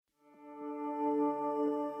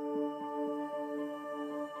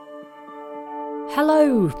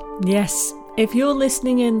Hello! Yes, if you're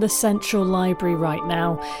listening in the Central Library right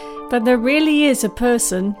now, then there really is a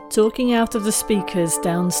person talking out of the speakers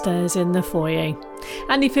downstairs in the foyer.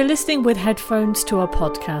 And if you're listening with headphones to our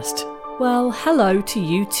podcast, well, hello to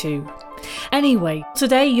you too. Anyway,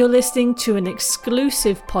 today you're listening to an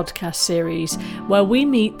exclusive podcast series where we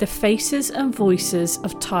meet the faces and voices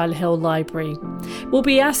of Tile Hill Library. We'll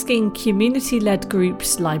be asking community-led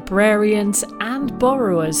groups, librarians and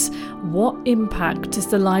borrowers, what impact does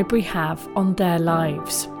the library have on their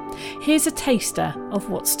lives? Here's a taster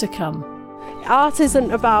of what's to come. Art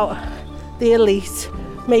isn't about the elite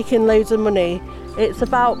making loads of money. It's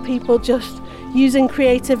about people just using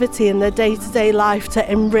creativity in their day-to-day life to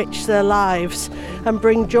enrich their lives and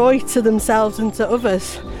bring joy to themselves and to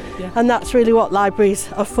others. Yeah. And that's really what libraries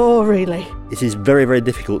are for, really. It is very, very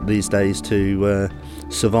difficult these days to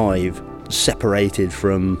survive separated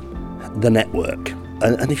from the network.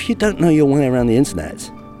 And if you don't know your way around the internet,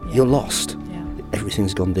 you're lost. Yeah.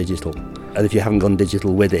 Everything's gone digital. And if you haven't gone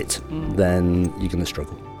digital with it, then you're going to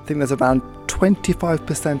struggle. I think there's around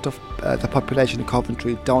 25% of the population in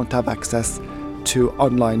Coventry don't have access to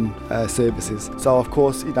online services. So of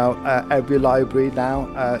course, every library now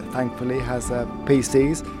thankfully has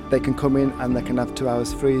PCs. They can come in and they can have 2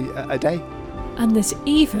 hours free a day. And there's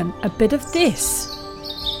even a bit of this.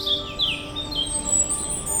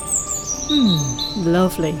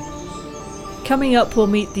 Lovely. Coming up, we'll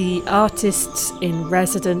meet the artists in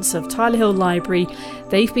residence of Tile Hill Library.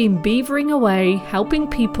 They've been beavering away, helping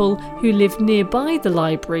people who live nearby the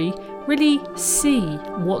library really see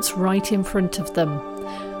what's right in front of them.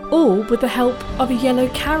 All with the help of a yellow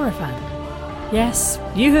caravan. Yes,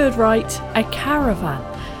 you heard right, a caravan.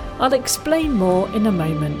 I'll explain more in a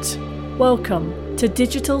moment. Welcome to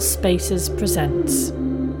Digital Spaces Presents.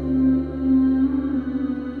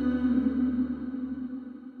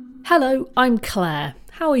 Hello, I'm Claire.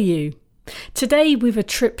 How are you? Today we've a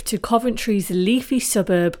trip to Coventry's leafy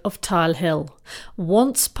suburb of Tile Hill,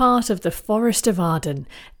 once part of the Forest of Arden,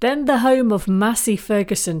 then the home of Massey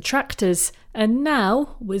Ferguson tractors, and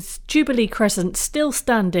now, with Jubilee Crescent still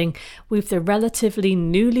standing, with the relatively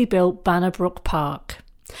newly built Bannerbrook Park.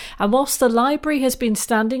 And whilst the library has been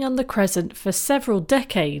standing on the Crescent for several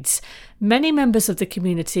decades, many members of the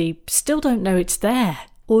community still don't know it's there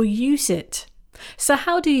or use it. So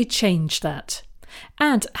how do you change that?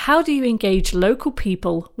 And how do you engage local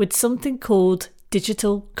people with something called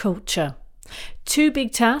digital culture? Two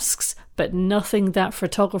big tasks, but nothing that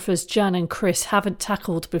photographers Jan and Chris haven't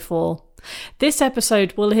tackled before. This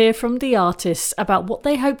episode we'll hear from the artists about what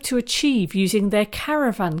they hope to achieve using their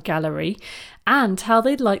Caravan Gallery and how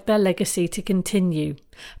they'd like their legacy to continue.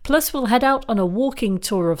 Plus we'll head out on a walking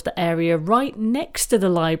tour of the area right next to the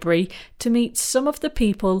library to meet some of the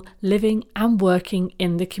people living and working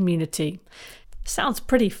in the community. Sounds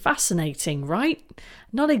pretty fascinating, right?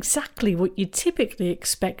 Not exactly what you'd typically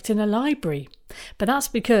expect in a library, but that's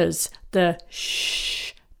because the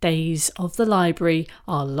shh days of the library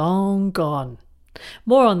are long gone.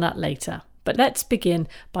 More on that later, but let's begin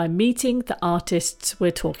by meeting the artists we're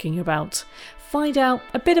talking about. Find out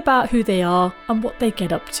a bit about who they are and what they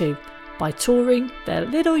get up to by touring their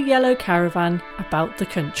little yellow caravan about the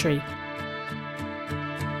country.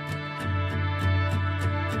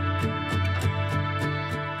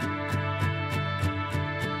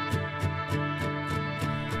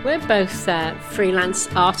 We're both freelance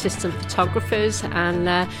artists and photographers,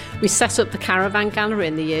 and we set up the Caravan Gallery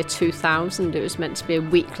in the year 2000. It was meant to be a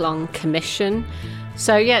week-long commission.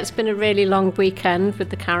 So yeah, it's been a really long weekend with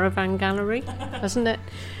the Caravan Gallery, hasn't it?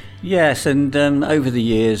 Yes, and over the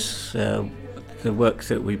years the work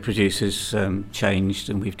that we produce has changed,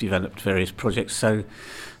 and we've developed various projects. So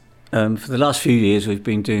for the last few years we've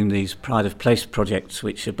been doing these Pride of Place projects,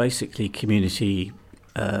 which are basically community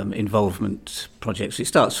involvement projects. It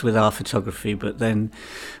starts with our photography, but then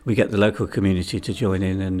we get the local community to join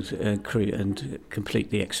in and create and complete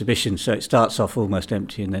the exhibition. So it starts off almost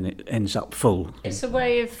empty and then it ends up full. It's a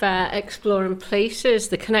way of exploring places,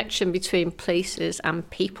 the connection between places and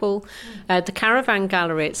people. The Caravan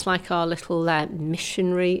Gallery, it's like our little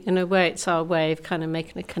missionary in a way. It's our way of kind of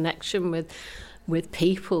making a connection with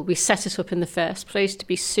people. We set it up in the first place to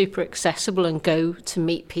be super accessible and go to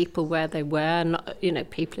meet people where they were, not,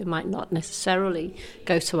 people who might not necessarily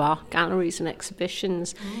go to art galleries and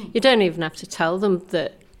exhibitions. You don't even have to tell them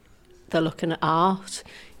that they're looking at art.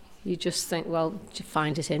 You just think, well, do you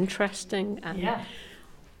find it interesting?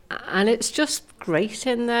 And it's just great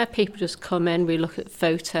in there. People just come in, we look at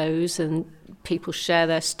photos and people share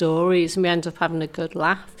their stories and we end up having a good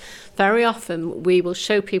laugh. Very often we will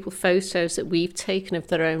show people photos that we've taken of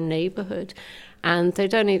their own neighbourhood And they're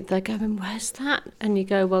going, where's that? And you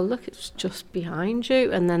go, well, look, it's just behind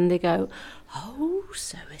you. And then they go, oh,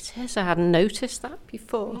 so it is. I hadn't noticed that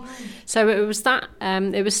before. Right. So it was that,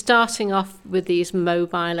 it was starting off with these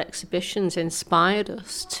mobile exhibitions inspired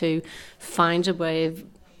us to find a way of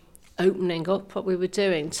opening up what we were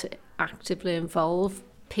doing to actively involve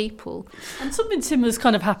people. And something similar's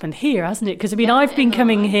kind of happened here, hasn't it? Because, I mean, I've been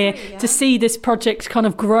coming here to see this project kind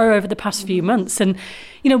of grow over the past few months. And,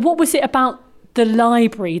 you know, what was it about the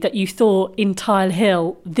library that you thought in Tile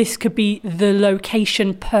Hill, this could be the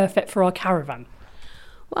location perfect for our caravan?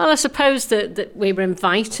 Well, I suppose that we were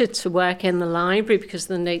invited to work in the library because of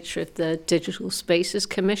the nature of the Digital Spaces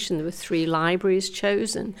Commission. There were 3 libraries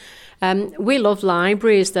chosen. We love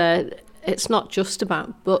libraries. It's not just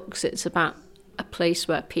about books, it's about a place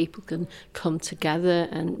where people can come together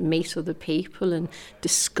and meet other people and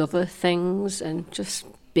discover things and just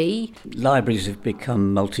be. Libraries have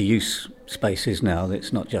become multi-use spaces now.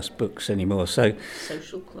 It's not just books anymore. So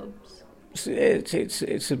social clubs.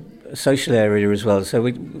 It's a social area as well. So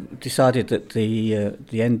we decided that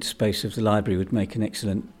the end space of the library would make an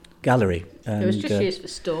excellent gallery. And, it was just used for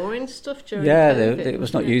storing stuff during COVID. It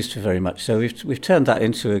was not used for very much. So we've turned that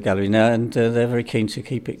into a gallery now, and they're very keen to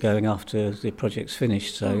keep it going after the project's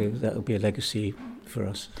finished. So that'll be a legacy for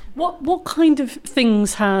us. What kind of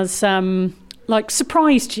things has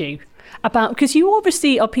surprised you about, because you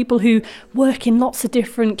obviously are people who work in lots of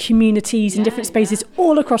different communities and different spaces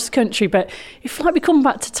all across the country, but if we come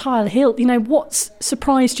back to Tile Hill, you know, what's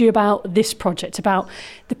surprised you about this project, about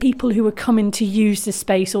the people who are coming to use this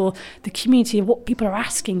space or the community, what people are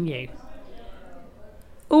asking you?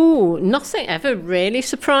 Oh, nothing ever really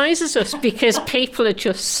surprises us because people are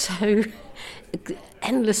just so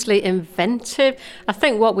endlessly inventive. I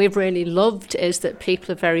think what we've really loved is that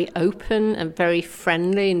people are very open and very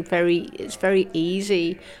friendly and it's very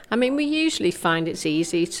easy. I mean, we usually find it's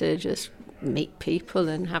easy to just meet people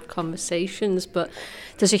and have conversations, but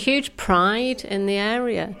there's a huge pride in the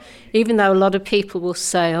area, even though a lot of people will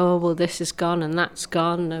say, oh, well, this is gone and that's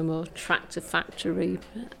gone, no more tractor factory.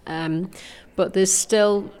 But there's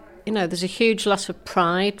still, you know, there's a huge lot of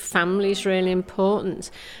pride. Family's really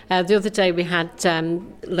important. The other day we had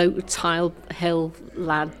local Tile Hill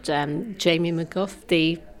lad Jamie McGuff,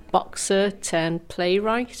 the boxer turned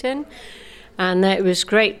playwright in, and it was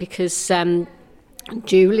great because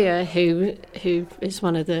Julia, who is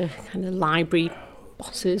one of the kind of library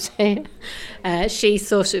bosses here, she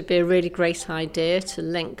thought it would be a really great idea to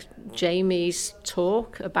link Jamie's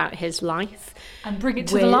talk about his life and bring it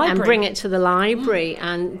to the library,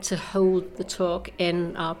 and to hold the talk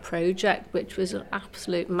in our project, which was an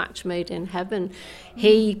absolute match made in heaven.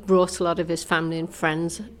 He brought a lot of his family and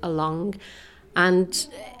friends along, and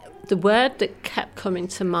the word that kept coming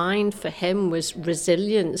to mind for him was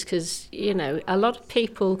resilience, because, you know, a lot of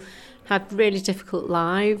people had really difficult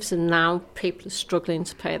lives and now people are struggling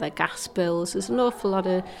to pay their gas bills. There's an awful lot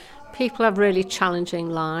of people have really challenging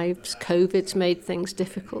lives. COVID's made things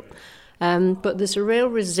difficult. But there's a real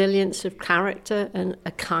resilience of character and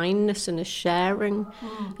a kindness and a sharing.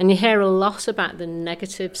 And you hear a lot about the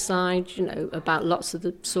negative side, you know, about lots of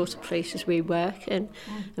the sort of places we work in.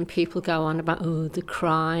 And people go on about, oh, the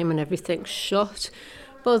crime and everything's shut.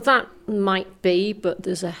 Well, that might be, but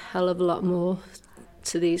there's a hell of a lot more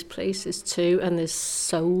to these places too, and there's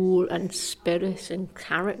soul and spirit and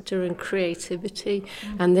character and creativity,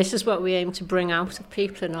 and this is what we aim to bring out of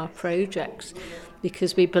people in our projects,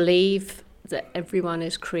 because we believe that everyone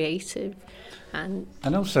is creative. And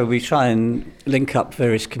also we try and link up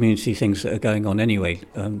various community things that are going on anyway.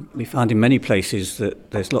 We find in many places that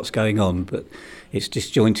there's lots going on, but it's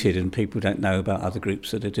disjointed and people don't know about other groups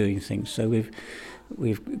that are doing things. So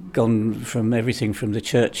we've gone from everything from the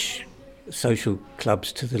church social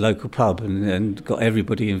clubs to the local pub and got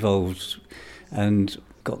everybody involved and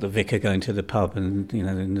got the vicar going to the pub and, you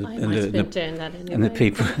know, and the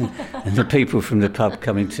people from the pub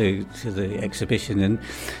coming to the exhibition. And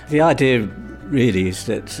the idea really is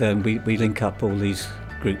that we link up all these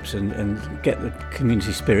groups and get the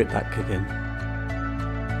community spirit back again.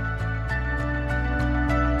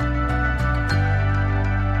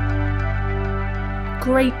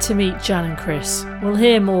 Great to meet Jan and Chris. We'll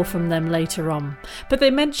hear more from them later on. But they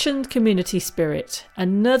mentioned community spirit.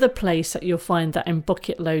 Another place that you'll find that in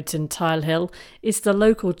bucket loads in Tile Hill is the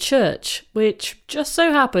local church, which just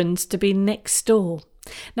so happens to be next door.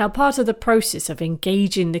 Now, part of the process of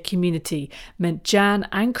engaging the community meant Jan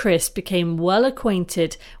and Chris became well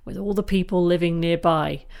acquainted with all the people living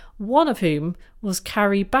nearby, one of whom was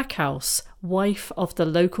Carrie Backhouse, wife of the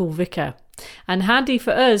local vicar. And handy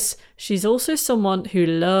for us, she's also someone who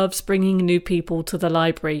loves bringing new people to the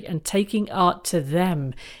library and taking art to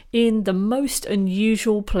them in the most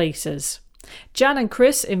unusual places. Jan and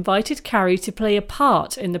Chris invited Carrie to play a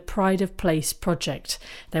part in the Pride of Place project.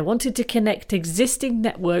 They wanted to connect existing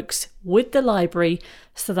networks with the library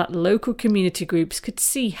so that local community groups could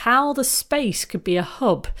see how the space could be a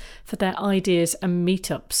hub for their ideas and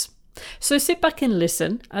meetups. So sit back and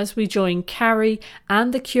listen as we join Carrie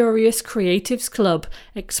and the Curious Creatives Club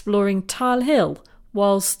exploring Tile Hill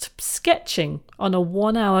whilst sketching on a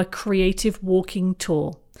 1-hour creative walking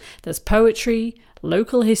tour. There's poetry,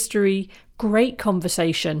 local history, great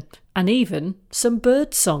conversation, and even some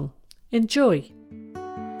bird song. Enjoy.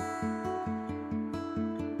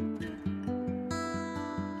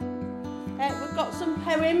 We've got some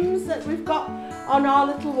poems that we've got on our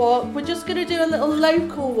little walk. We're just going to do a little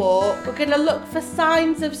local walk. We're going to look for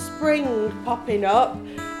signs of spring popping up.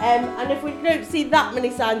 And if we don't see that many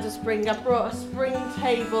signs of spring, I've brought a spring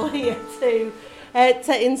table here to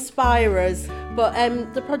inspire us. But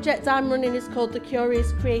the project I'm running is called the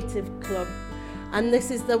Curious Creative Club, and this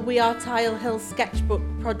is the We Are Tile Hill sketchbook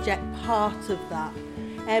project part of that.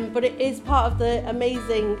 But it is part of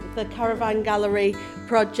the Caravan Gallery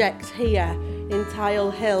project here in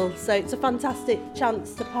Tile Hill. So it's a fantastic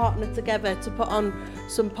chance to partner together to put on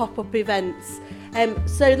some pop-up events.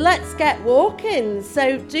 So let's get walking.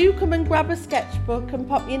 So do come and grab a sketchbook and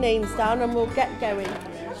pop your names down and we'll get going.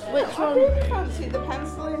 Which one? I really fancy the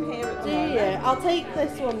pencil in here at the moment. Do you? I'll take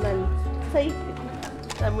this one then.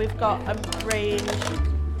 Then we've got a range.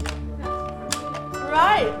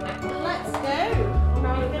 Right, let's go.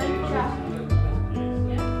 Now we're going to chat.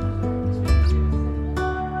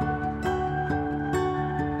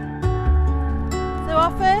 So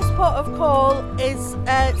our first port of call is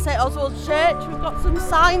St Oswald's Church. We've got some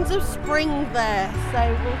signs of spring there,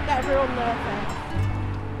 so we'll get everyone there first.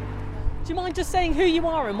 Do you mind just saying who you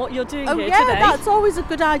are and what you're doing here today? Oh yeah, that's always a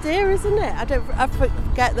good idea, isn't it? I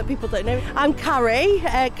forget that people don't know. I'm Carrie,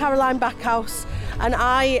 Caroline Backhouse, and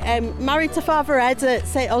I am married to Father Ed at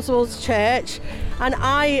St Oswald's Church, and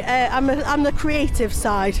I'm the creative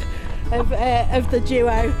side of the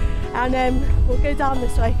duo. And we'll go down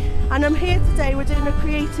this way. And I'm here today, we're doing a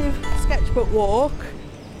creative sketchbook walk.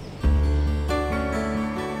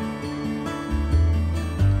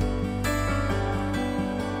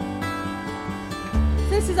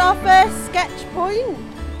 This is our first sketch point.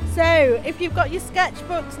 So if you've got your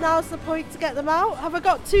sketchbooks, now's the point to get them out. Have I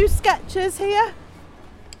got 2 sketchers here?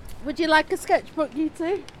 Would you like a sketchbook, you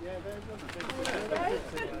two? Yeah, very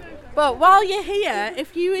good. But while you're here,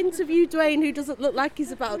 if you interview Dwayne, who doesn't look like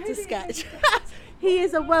he's about to sketch, he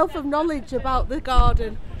is a wealth of knowledge about the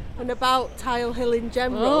garden and about Tile Hill in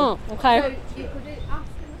general. Oh, okay. So you could ask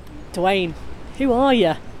him. Dwayne, who are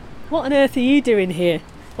you? What on earth are you doing here?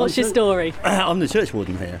 What's your story? I'm the church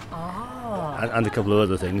warden here. And a couple of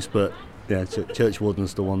other things, but yeah, church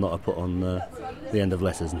warden's the one that I put on the end of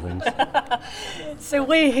letters and things. So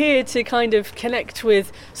we're here to kind of connect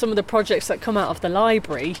with some of the projects that come out of the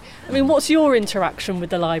library. I mean, what's your interaction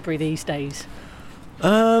with the library these days?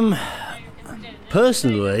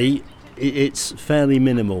 Personally, it's fairly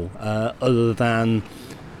minimal, other than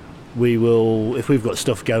we will, if we've got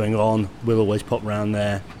stuff going on, we'll always pop round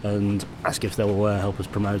there and ask if they'll help us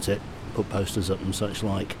promote it, put posters up and such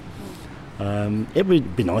like. It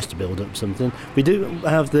would be nice to build up something. We do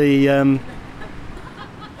have the,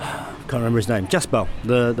 can't remember his name, Jasper,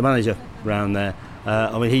 the manager round there.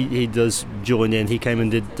 I mean, he does join in. He came and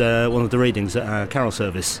did one of the readings at our carol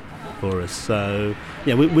service for us. So,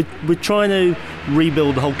 yeah, we're trying to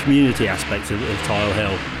rebuild the whole community aspect of Tile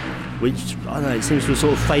Hill, which, I don't know, it seems to have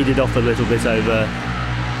sort of faded off a little bit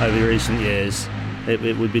over recent years.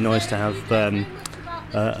 It would be nice to have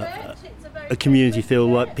a community feel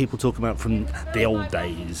like people talk about from the old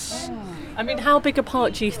days. I mean, how big a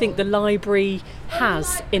part do you think the library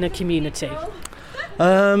has in a community?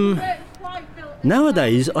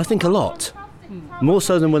 Nowadays, I think a lot. More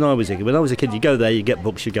so than when I was a kid. When I was a kid, you go there, you get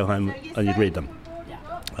books, you go home and you'd read them.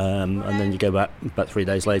 And then you go back about 3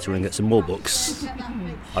 days later and get some more books.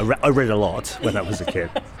 I read a lot when I was a kid.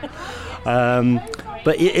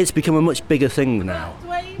 But it's become a much bigger thing now.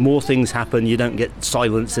 More things happen, you don't get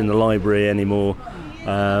silence in the library anymore.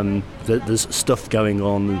 There's stuff going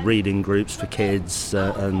on, reading groups for kids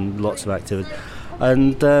and lots of activity.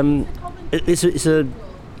 And it's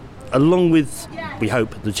along with, we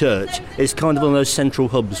hope, the church, it's kind of one of those central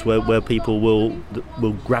hubs where people will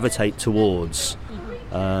gravitate towards.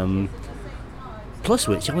 Plus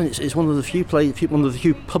which, I mean, it's one of the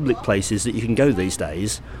few public places that you can go these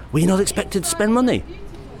days where you're not expected to spend money.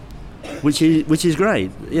 which is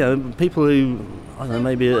great. You know, people who, I don't know,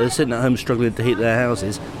 maybe are sitting at home struggling to heat their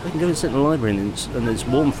houses, they can go and sit in the library and it's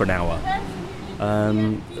warm for an hour,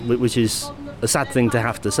 which is a sad thing to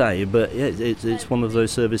have to say, but yeah, it's one of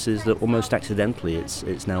those services that almost accidentally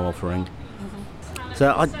it's now offering.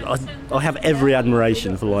 So I have every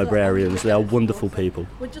admiration for librarians. They are wonderful people.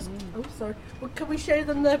 Can we show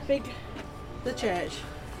them the church?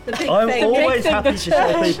 The big I'm thing. always happy to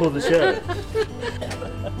show people the church.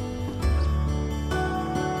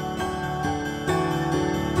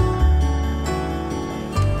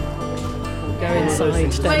 Go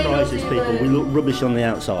inside. Surprises people. We look rubbish on the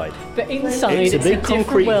outside. But inside, It's a big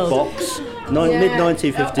concrete world. box,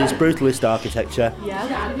 mid-1950s brutalist architecture.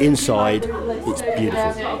 Inside, it's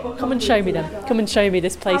beautiful. Come and show me them. Come and show me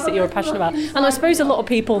this place that you're passionate about. And I suppose a lot of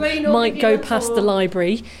people might go past the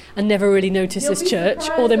library and never really notice this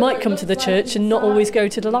church, or they might come to the church and not always go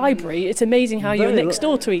to the library. It's amazing how you're next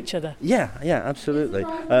door to each other. Yeah, absolutely.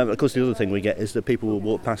 Of course, the other thing we get is that people will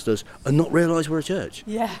walk past us and not realise we're a church.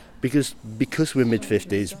 Yeah. Because we're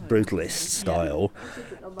mid-50s brutalist style,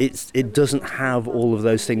 it doesn't have all of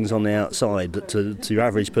those things on the outside that to your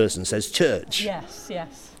average person says church. Yes.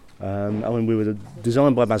 I mean, we were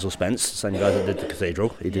designed by Basil Spence, the same guy that did the cathedral.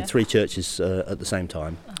 He did 3 churches at the same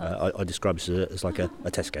time. I describe it as like a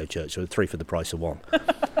Tesco church, so 3 for the price of 1.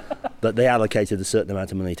 But they allocated a certain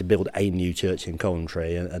amount of money to build a new church in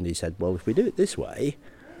Coventry, and he said, well, if we do it this way,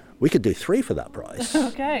 we could do 3 for that price.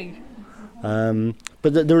 Okay.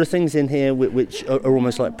 But there are things in here which are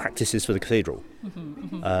almost like practices for the cathedral.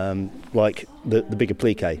 Like the big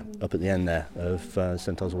applique up at the end there of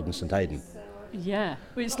St Oswald and St Aidan. Yeah,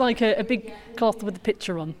 it's like a big cloth with a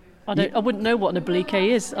picture on. I wouldn't know what an oblique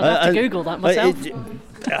is. I'd have to Google that myself.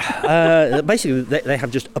 Basically, they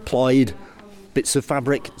have just applied bits of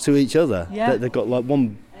fabric to each other. Yeah. They've got like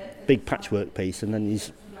one big patchwork piece, and then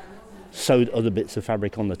he's sewed other bits of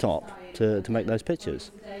fabric on the top to make those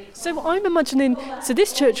pictures. So I'm imagining,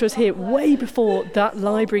 this church was here way before that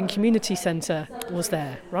library and community centre was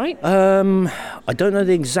there, right? I don't know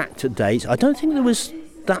the exact date. I don't think there was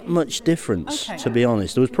that much difference, to be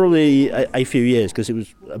honest. There was probably a few years, because it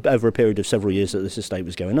was over a period of several years that this estate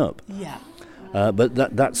was going up. Yeah. But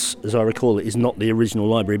that's, as I recall, it is not the original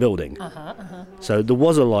library building. So there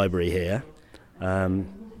was a library here.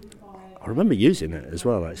 I remember using it as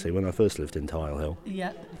well, actually, when I first lived in Tile Hill.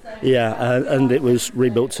 Yeah. Yeah, and it was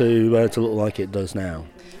rebuilt to look like it does now.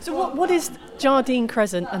 So what is Jardine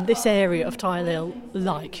Crescent and this area of Tile Hill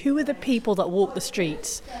like? Who are the people that walk the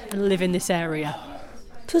streets and live in this area?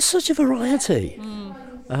 There's such a variety.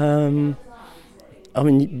 I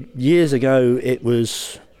mean, years ago, it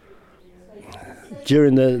was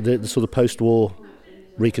during the sort of post-war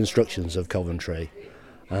reconstructions of Coventry.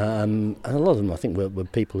 And a lot of them, I think, were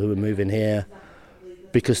people who were moving here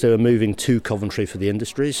because they were moving to Coventry for the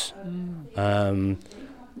industries. Their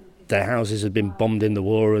houses had been bombed in the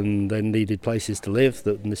war and they needed places to live,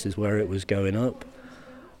 and this is where it was going up.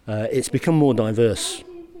 It's become more diverse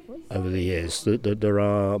over the years. There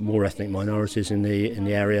are more ethnic minorities in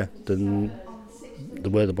the area than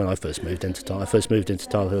there were when I first moved into Tile. I first moved into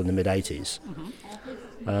Tile Hill in the mid-80s.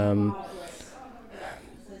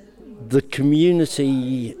 The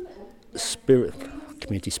community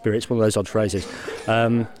spirit's one of those odd phrases,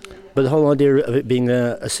 but the whole idea of it being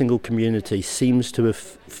a single community seems to have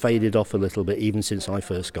faded off a little bit even since I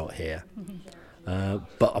first got here.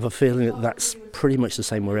 But I have a feeling that that's pretty much the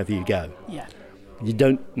same wherever you go. Yeah. You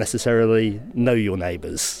don't necessarily know your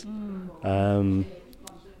neighbours. You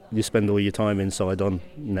spend all your time inside on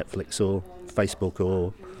Netflix or Facebook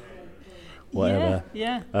or whatever.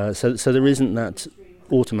 Yeah. So there isn't that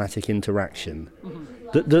automatic interaction.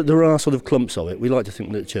 There are sort of clumps of it. We like to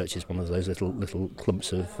think that the church is one of those little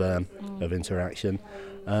clumps of interaction.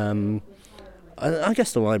 I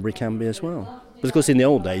guess the library can be as well. But of course, in the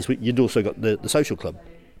old days, you'd also got the social club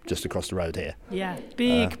just across the road here. Yeah,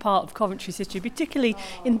 big part of Coventry's history, particularly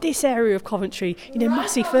in this area of Coventry. You know,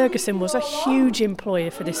 Massey Ferguson was a huge employer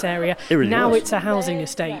for this area. It really now was. It's a housing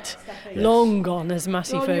estate. Long gone as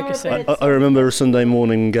Massey Ferguson. I remember a Sunday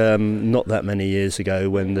morning not that many years ago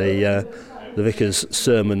when the vicar's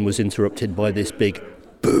sermon was interrupted by this big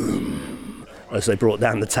boom as they brought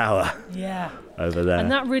down the tower. Yeah. Over there.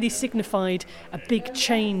 And that really signified a big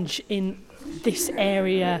change in this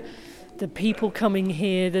area, the people coming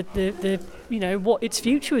here, the you know, what its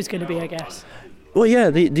future is going to be, I guess. Well, yeah,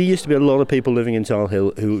 there used to be a lot of people living in Tile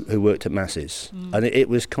Hill who worked at Massey's, and it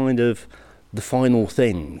was kind of the final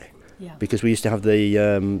thing, because we used to have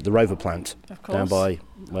the Rover plant down by,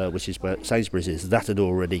 which is where Sainsbury's is. That had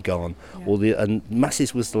already gone, and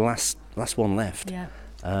Massey's was the last one left. Yeah.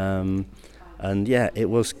 And yeah, it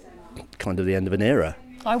was kind of the end of an era.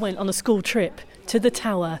 I went on a school trip to the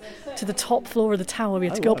tower, to the top floor of the tower. We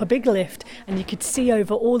had to go up a big lift and you could see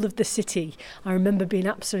over all of the city. I remember being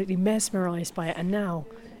absolutely mesmerised by it, and now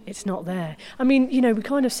it's not there. I mean, you know, we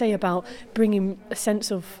kind of say about bringing a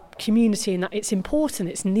sense of community and that it's important,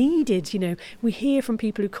 it's needed. You know, we hear from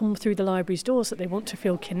people who come through the library's doors that they want to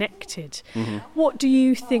feel connected. Mm-hmm. What do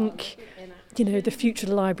you think, you know, the future of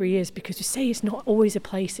the library is? Because you say it's not always a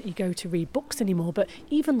place that you go to read books anymore, but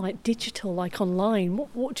even like digital, like online,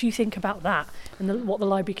 what do you think about that and what the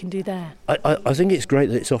library can do there? I think it's great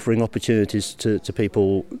that it's offering opportunities to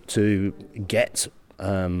people to get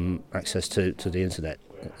access to the internet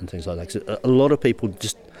and things like that. 'Cause a lot of people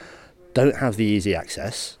just don't have the easy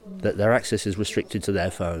access, that their access is restricted to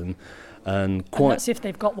their phone. And that's if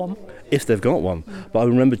they've got one. If they've got one. But I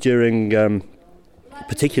remember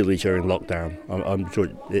particularly during lockdown, I'm sure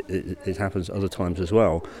it happens other times as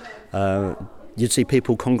well, you'd see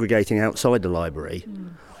people congregating outside the library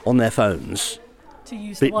on their phones to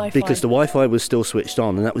use the Wi-Fi. Because the Wi-Fi was still switched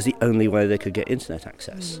on, and that was the only way they could get internet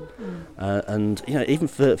access. And you know, even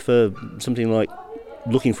for something like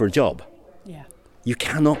looking for a job, you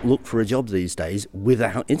cannot look for a job these days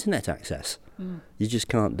without internet access. You just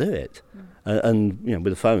can't do it. And you know,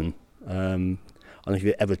 with a phone, I don't know if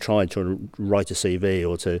you've ever tried to write a CV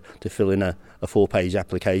or to fill in a 4-page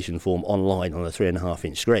application form online on a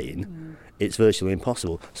 3.5-inch screen. It's virtually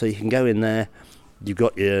impossible. So you can go in there, you've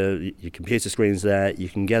got your computer screens there, you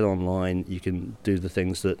can get online, you can do the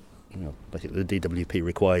things that, you know, basically the DWP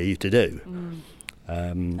require you to do.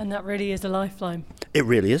 And that really is a lifeline. It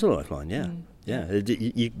really is a lifeline, yeah. Yeah,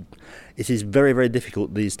 it is very, very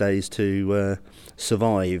difficult these days to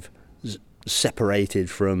survive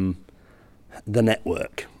separated from the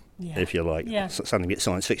network, if you like. Sounding a bit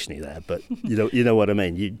science fiction-y there, but you know what I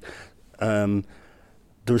mean.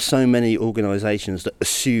 There are so many organisations that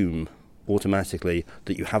assume automatically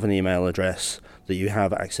that you have an email address, that you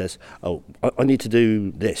have access. Oh, I need to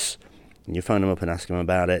do this. And you phone them up and ask them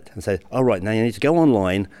about it and say, all right, now you need to go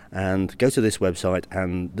online and go to this website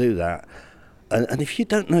and do that. And if you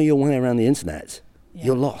don't know your way around the internet,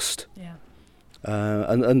 you're lost.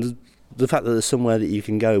 And the fact that there's somewhere that you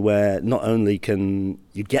can go where not only can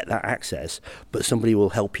you get that access, but somebody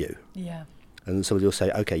will help you. And somebody will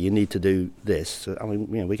say, okay, you need to do this. So, I mean,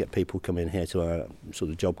 you know, we get people come in here to our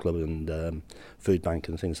sort of job club and food bank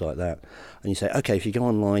and things like that. And you say, okay, if you go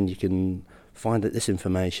online, you can find this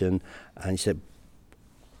information. And you say,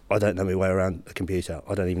 I don't know my way around a computer.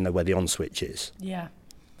 I don't even know where the on switch is.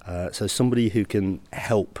 So somebody who can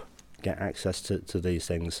help get access to these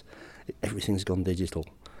things, everything's gone digital.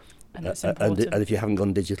 And it's important. And if you haven't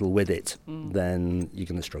gone digital with it, then you're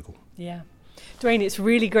going to struggle. Dwayne, it's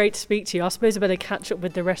really great to speak to you. I suppose I better catch up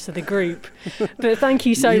with the rest of the group. But thank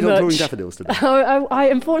you so much. You're not drawing daffodils today?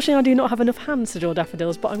 Unfortunately, I do not have enough hands to draw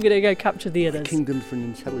daffodils, but I'm going to go capture the others. A kingdom for an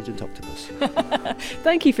intelligent octopus.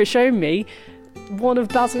 Thank you for showing me one of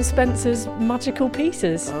Basil Spencer's magical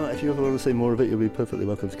pieces. If you ever want to see more of it, you'll be perfectly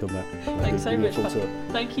welcome to come back. Thanks so much.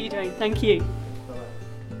 Thank you, Dwayne. Thank you.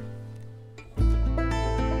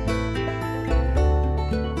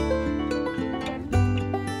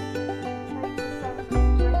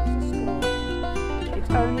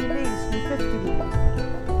 Only leaves from 50 more.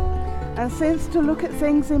 And since to look at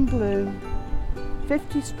things in bloom,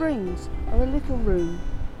 50 springs are a little room.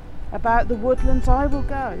 About the woodlands I will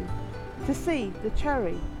go to see the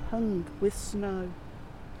cherry hung with snow.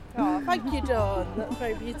 Oh, thank you, Dawn. That's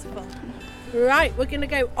very beautiful. Right, we're going to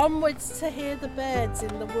go onwards to hear the birds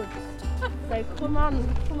in the woods. So come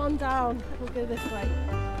on down. We'll go this way.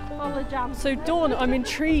 Follow Jan. So Dawn, I'm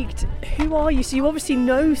intrigued. Who are you? So you obviously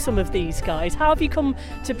know some of these guys. How have you come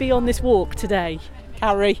to be on this walk today?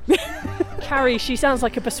 Carrie. Carrie, she sounds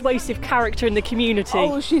like a persuasive character in the community.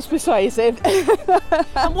 Oh, she's persuasive.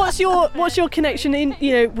 And what's your connection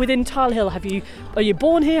within Tile Hill? Are you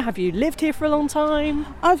born here? Have you lived here for a long time?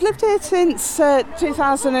 I've lived here since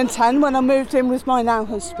 2010 when I moved in with my now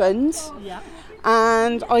husband.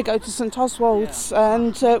 And I go to St Oswald's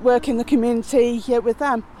and work in the community with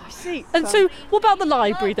them. I see. And so what about the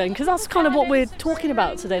library then? Because that's kind of what we're talking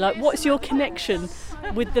about today. Like, what's your connection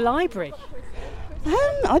with the library?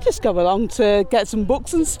 I just go along to get some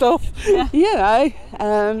books and stuff, that's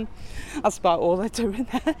about all I do in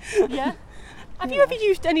there. Have you ever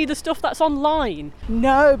used any of the stuff that's online?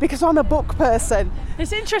 No, because I'm a book person.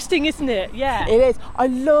 It's interesting, isn't it? Yeah. It is. I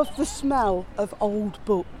love the smell of old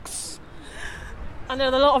books. And there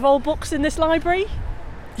are a lot of old books in this library?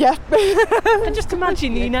 Yeah. And just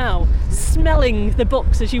imagine you now smelling the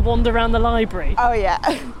books as you wander around the library. Oh yeah.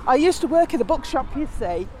 I used to work in a bookshop, you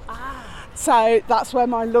see. So that's where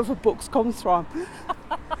my love of books comes from.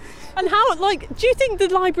 And how, do you think the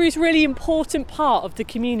library is a really important part of the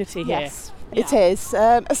community here? Yes, it is,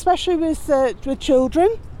 especially with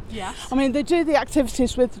children. Yes. I mean, they do the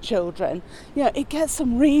activities with the children. You know, it gets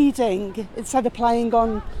them reading instead of playing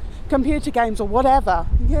on computer games or whatever,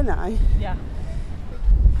 you know. Yeah.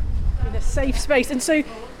 In a safe space. And so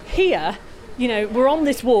here, you know, we're on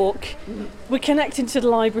this walk, we're connecting to the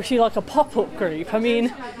library through like a pop-up group. I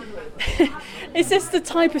mean, is this the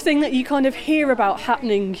type of thing that you kind of hear about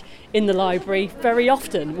happening in the library very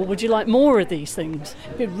often, or would you like more of these things?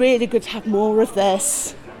 It'd be really good to have more of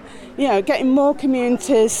this. You know, getting more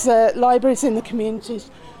communities, libraries in the communities,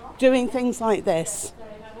 doing things like this,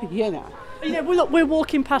 you know. You know, look, we're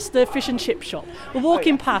walking past the fish and chip shop. We're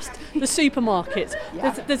walking past the supermarket.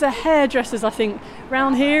 Yeah. There's a hairdresser's, I think,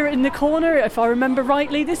 round here in the corner, if I remember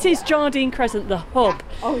rightly. This is Jardine Crescent, the hub.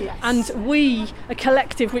 Yeah. Oh, yes. And we, a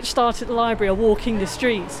collective which started the library, are walking the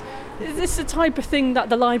streets. Is this the type of thing that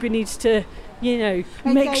the library needs to, you know,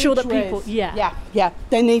 make sure that people... with. Yeah,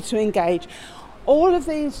 they need to engage. All of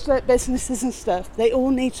these businesses and stuff, they all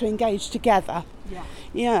need to engage together. Yeah.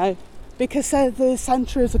 You know, because they're the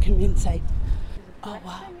centre of the community. Oh,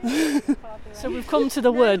 wow. So we've come to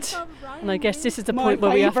the wood, and I guess this is the point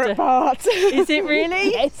where we have to... My favourite part. Is it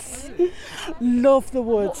really? Yes. Love the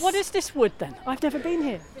woods. What is this wood then? I've never been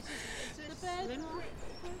here.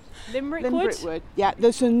 Limerick wood? Yeah,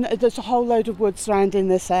 there's a whole load of wood surrounding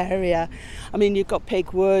this area. I mean, you've got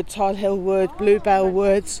Pig Wood, Tile Hill Wood, Bluebell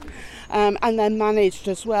Woods, and they're managed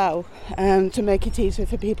as well to make it easier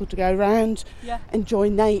for people to go around, enjoy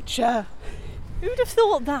nature. Who'd have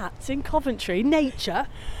thought that in Coventry? Nature?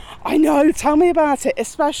 I know, tell me about it,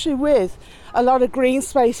 especially with a lot of green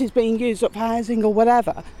spaces being used up for housing or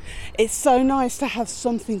whatever. It's so nice to have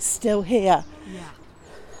something still here.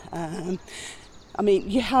 Yeah. I mean,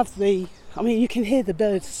 you can hear the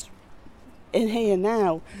birds in here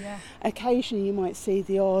now. Yeah. Occasionally you might see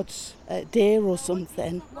the odd deer or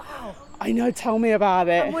something. Wow. I know, tell me about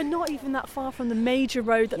it. And we're not even that far from the major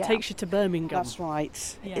road that takes you to Birmingham. That's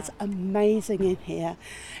right. Yeah. It's amazing in here.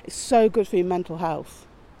 It's so good for your mental health.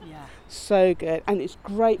 Yeah. So good. And it's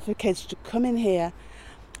great for kids to come in here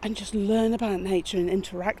and just learn about nature and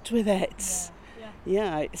interact with it.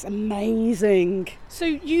 Yeah, it's amazing. So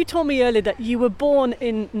you told me earlier that you were born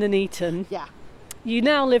in Nuneaton. Yeah. You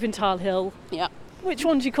now live in Tile Hill. Yeah. Which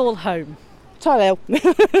one do you call home? Tile Hill.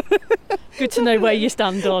 Good to know where you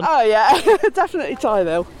stand on. Oh yeah, definitely Tile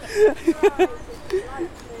Hill.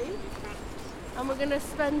 And we're going to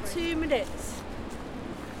spend 2 minutes.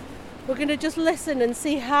 We're going to just listen and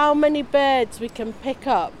see how many birds we can pick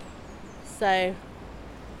up. So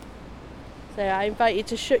I invite you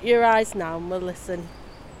to shut your eyes now and we'll listen.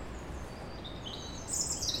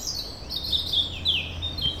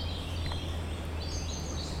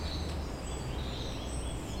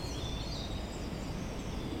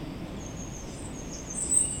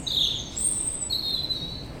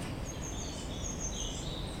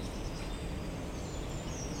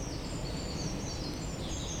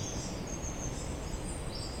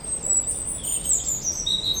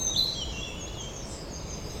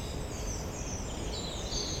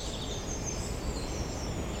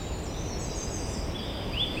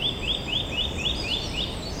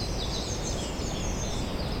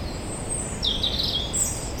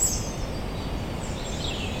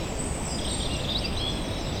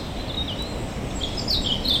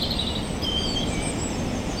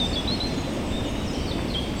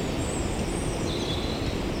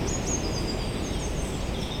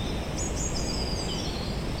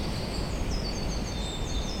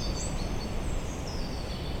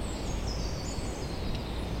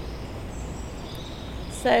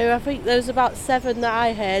 So I think there's about 7 that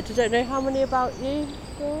I heard. I don't know how many about you,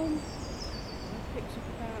 Dawn? I picked up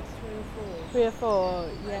about 3 or 4,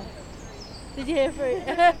 yeah. Did you hear 3?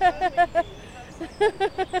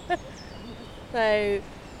 So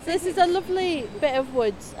this is a lovely bit of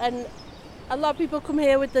woods, and a lot of people come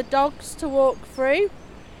here with the dogs to walk through.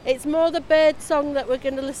 It's more the bird song that we're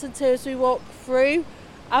going to listen to as we walk through.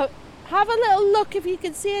 Have a little look if you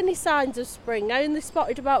can see any signs of spring. I only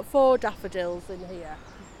spotted about 4 daffodils in here.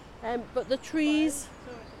 But the trees,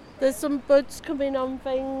 there's some buds coming on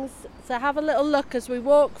things. So have a little look as we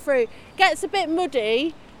walk through. Gets a bit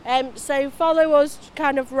muddy, so follow us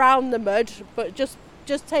kind of round the mud, but just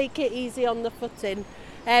take it easy on the footing.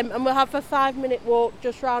 And we'll have a 5-minute walk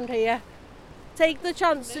just round here. Take the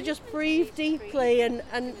chance to just breathe deeply and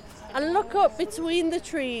look up between the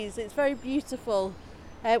trees. It's very beautiful.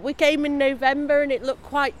 We came in November and it looked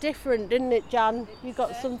quite different, didn't it, Jan? You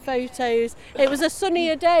got some photos. It was a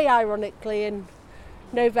sunnier day, ironically, in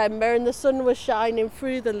November, and the sun was shining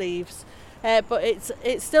through the leaves. but it's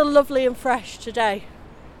still lovely and fresh today.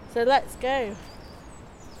 So let's go.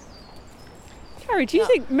 Carrie, do you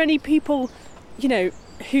think many people,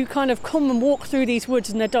 who kind of come and walk through these woods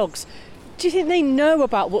and their dogs, do you think they know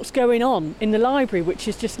about what's going on in the library, which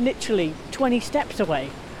is just literally 20 steps away?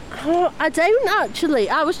 Oh, I don't actually.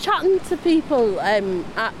 I was chatting to people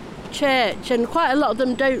at church, and quite a lot of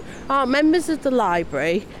them aren't members of the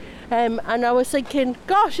library, and I was thinking,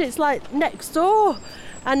 gosh, it's like next door.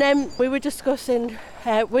 And we were discussing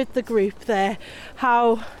with the group there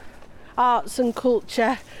how arts and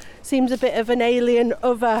culture seems a bit of an alien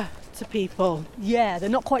other to people. Yeah, they're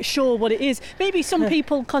not quite sure what it is. Maybe some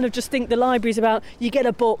people kind of just think the library's about you get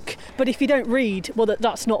a book, but if you don't read, well,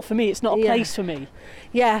 that's not for me. It's not a place for me.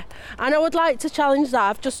 Yeah, and I would like to challenge that.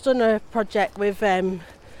 I've just done a project with a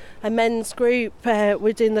men's group.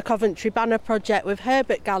 We're doing the Coventry Banner project with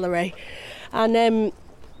Herbert Gallery, and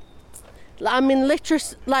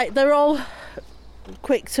literacy, like, they're all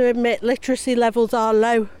quick to admit literacy levels are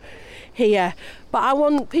low here, but I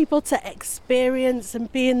want people to experience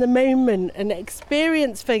and be in the moment and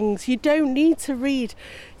experience things. You don't need to read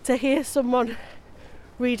to hear someone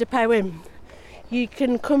read a poem. You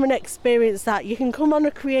can come and experience that. You can come on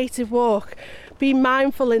a creative walk, be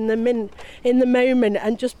mindful in the moment,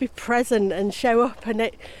 and just be present and show up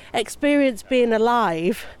and experience being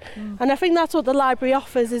alive. And I think that's what the library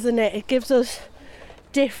offers, isn't it? It gives us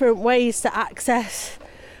different ways to access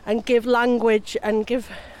and give language and give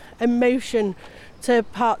emotion to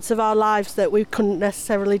parts of our lives that we couldn't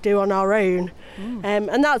necessarily do on our own.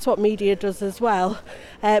 And that's what media does as well.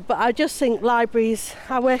 But I just think libraries,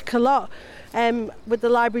 I work a lot with the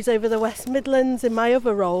libraries over the West Midlands in my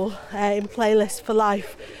other role in Playlist for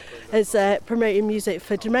Life as promoting music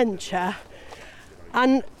for dementia.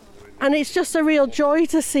 And it's just a real joy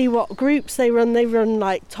to see what groups they run. They run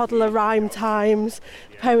like toddler rhyme times,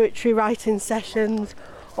 poetry writing sessions,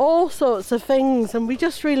 all sorts of things, and we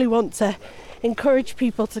just really want to encourage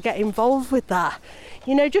people to get involved with that.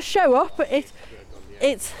 Just show up.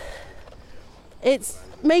 It's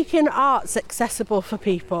making arts accessible for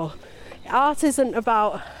people. Art isn't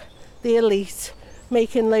about the elite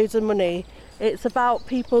making loads of money. It's about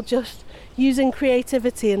people just using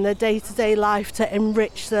creativity in their day-to-day life to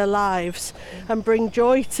enrich their lives and bring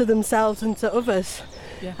joy to themselves and to others.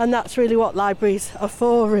 Yeah. And that's really what libraries are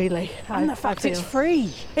for, really. And the fact it's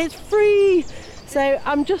free. It's free. So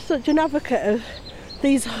I'm just such an advocate of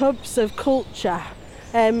these hubs of culture.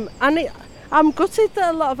 I'm gutted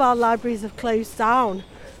that a lot of our libraries have closed down.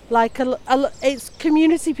 Like it's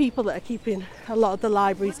community people that are keeping a lot of the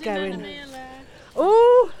libraries going.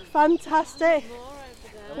 Oh, fantastic.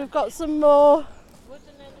 We've got some more.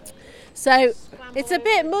 So it's a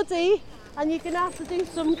bit muddy, and you're going to have to do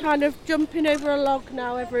some kind of jumping over a log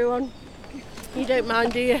now, everyone. You don't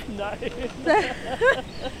mind, do you? No.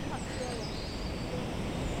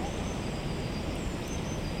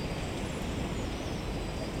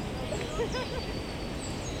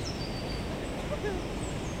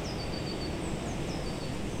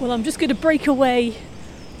 Well, I'm just going to break away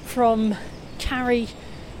from Carrie,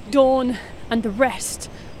 Dawn and the rest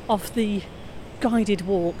of the guided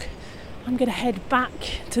walk. I'm going to head back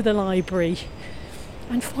to the library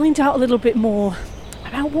and find out a little bit more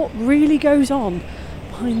about what really goes on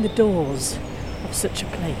behind the doors of such a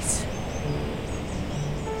place.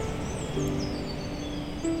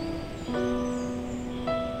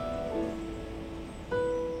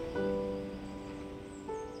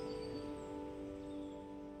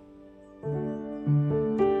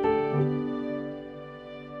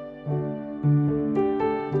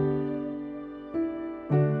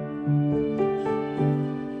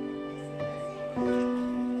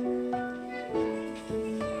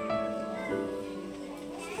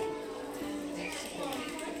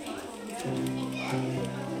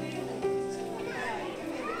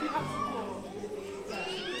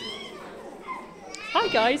 Hi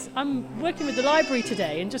guys, I'm working with the library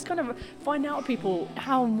today and just kind of find out people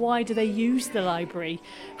how and why do they use the library,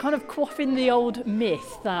 kind of quaffing the old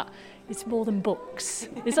myth that it's more than books.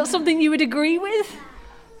 Is that something you would agree with?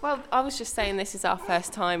 Well, I was just saying this is our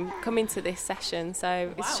first time coming to this session,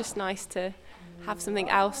 so it's just nice to have something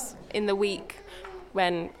else in the week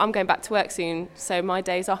when I'm going back to work soon, so my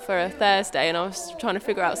days off are a Thursday and I was trying to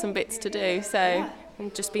figure out some bits to do, so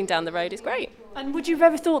just being down the road is great. And would you have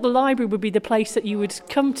ever thought the library would be the place that you would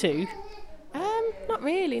come to? Not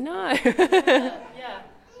really, no.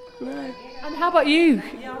 No. And how about you?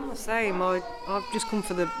 Yeah, I'm the same. I've just come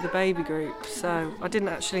for the baby group, so I didn't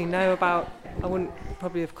actually know about, I wouldn't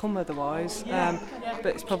probably have come otherwise, but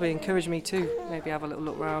it's probably encouraged me to maybe have a little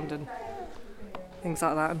look round and things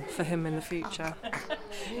like that, and for him in the future.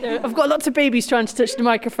 I've got lots of babies trying to touch the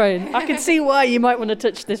microphone. I can see why you might want to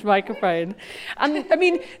touch this microphone. And I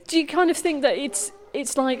mean, do you kind of think that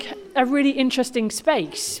it's like a really interesting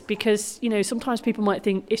space? Because, you know, sometimes people might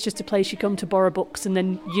think it's just a place you come to borrow books and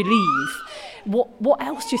then you leave. What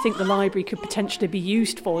else do you think the library could potentially be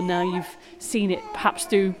used for now you've seen it perhaps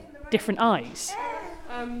through different eyes?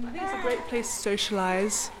 I think it's a great place to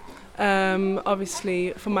socialise.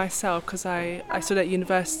 Obviously for myself, because I study at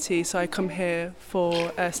university, so I come here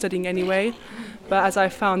for studying anyway. But as I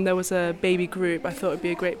found there was a baby group, I thought it would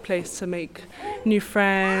be a great place to make new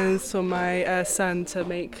friends, for my son to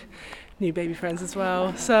make new baby friends as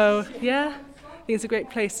well. So yeah, I think it's a great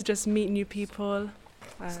place to just meet new people.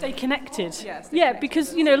 Stay connected. Yeah, connected.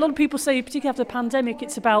 Because, you know, a lot of people say, particularly after the pandemic,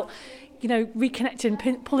 it's about, you know,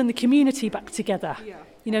 reconnecting, pulling the community back together. Yeah.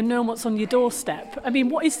 You know, knowing what's on your doorstep. I mean,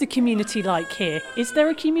 what is the community like here? Is there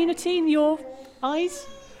a community in your eyes?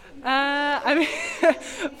 I mean,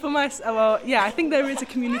 for myself, well, yeah, I think there is a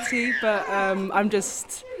community, but I'm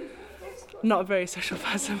just not a very social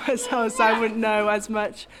person myself, so I wouldn't know as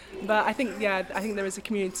much. But I think there is a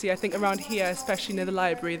community. I think around here, especially near the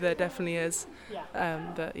library, there definitely is.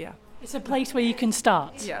 Yeah. But yeah. It's a place where you can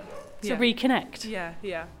start. Yeah. To reconnect.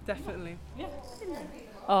 Yeah, definitely. Yeah.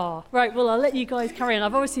 Oh, right, well, I'll let you guys carry on.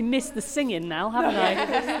 I've obviously missed the singing now, haven't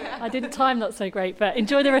I? I didn't time that so great, but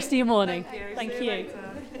enjoy the rest of your morning. Thank you.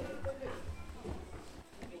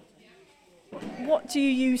 What do you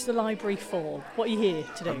use the library for? What are you here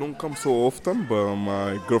to do? I don't come so often, but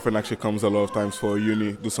my girlfriend actually comes a lot of times for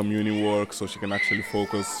uni, do some uni work, so she can actually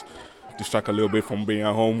focus, distract a little bit from being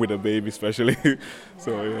at home with a baby especially.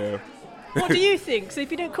 So, yeah. What do you think? So if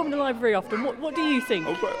you don't come to the library often, what do you think?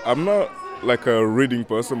 I'm not like a reading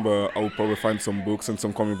person, but I will probably find some books and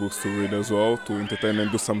some comic books to read as well, to entertain and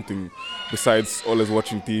do something besides always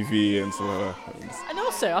watching TV and stuff like that. And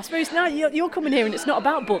also, I suppose now you're coming here and it's not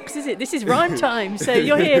about books, is it? This is rhyme time, so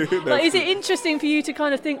you're here. Like, is it interesting for you to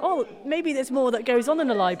kind of think, oh, maybe there's more that goes on in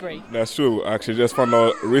the library? That's true. I actually just found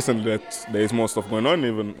out recently that there is more stuff going on.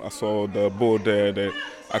 Even I saw the board there.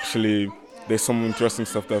 There's some interesting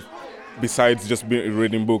stuff that besides just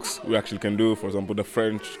reading books, we actually can do. For example, the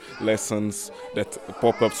French lessons that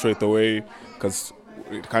pop up straight away, because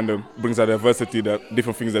it kind of brings a diversity, that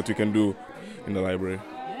different things that we can do in the library.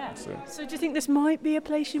 Yeah. So do you think this might be a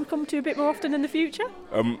place you come to a bit more often in the future?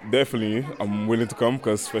 Definitely. I'm willing to come,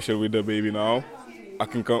 because especially with the baby now, I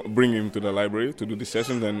can bring him to the library to do these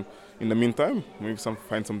sessions, and in the meantime, maybe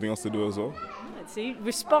find something else to do as well. See,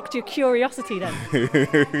 we sparked your curiosity then.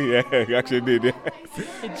 Yeah, you actually did, yeah.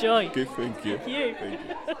 Enjoy. Okay, thank you. Thank you. Thank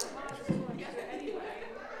you.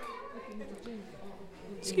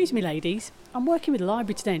 Excuse me, ladies. I'm working with the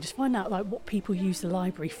library today and just find out like what people use the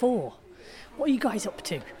library for. What are you guys up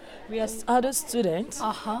to? We are adult students.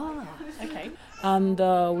 Aha, okay. And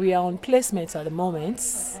we are on placements at the moment.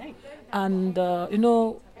 Okay. And,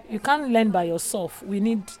 you can't learn by yourself. We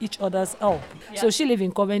need each other's help. Yeah. So she lives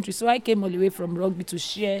in Coventry, so I came all the way from Rugby to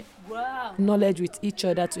share knowledge with each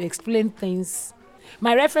other, to explain things.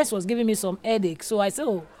 My reference was giving me some headache, so I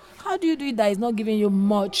said, how do you do it that is not giving you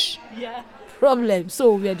much problem?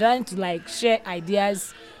 So we're trying to share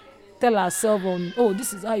ideas, tell ourselves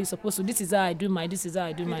this is how you're supposed to, this is how I do my.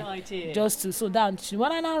 Good idea. Just to, so that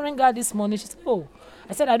when I now rang her this morning, she said,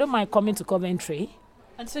 I said, I don't mind coming to Coventry.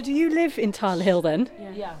 And so do you live in Tile Hill then?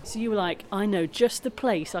 Yeah. So you were like, I know just the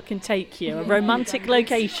place I can take you, a romantic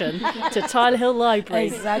location to Tile Hill Library.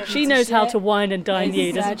 Exactly. She knows how to wine and dine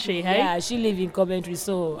you, doesn't she, hey? Yeah, she lives in Coventry,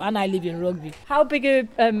 and I live in Rugby. How big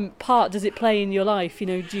a part does it play in your life? You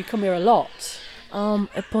know, do you come here a lot?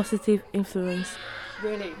 A positive influence.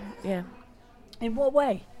 Really? Yeah. In what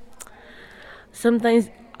way?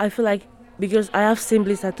 Sometimes I feel like, because I have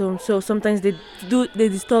siblings at home, so sometimes they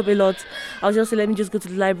disturb a lot. I'll just say, let me just go to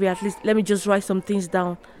the library, at least let me just write some things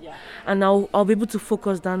down. Yeah. And I'll be able to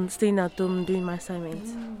focus than staying at home doing my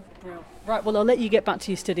assignments. Right, well, I'll let you get back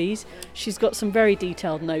to your studies. She's got some very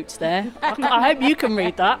detailed notes there. I hope you can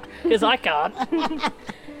read that, because I can't.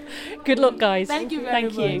 Good luck, guys. Thank you very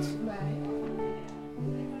much. Thank you.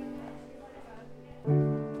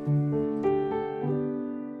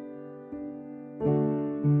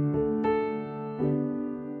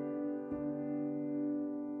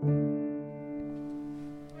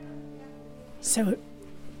 So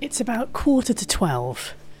it's about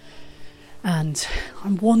 11:45 and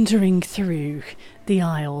I'm wandering through the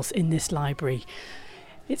aisles in this library.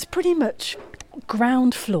 It's pretty much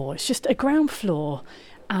ground floor. It's just a ground floor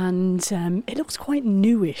And it looks quite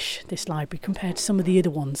newish, this library, compared to some of the other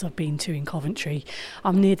ones I've been to in Coventry.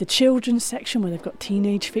 I'm near the children's section where they've got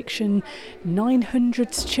teenage fiction,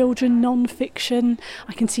 900 children non-fiction.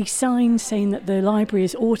 I can see signs saying that the library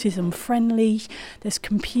is autism friendly. There's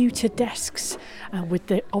computer desks with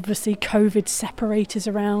the obviously COVID separators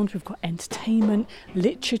around. We've got entertainment,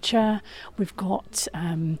 literature. We've got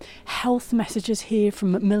health messages here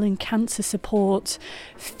from Macmillan Cancer Support.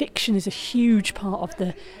 Fiction is a huge part of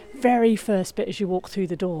the very first bit as you walk through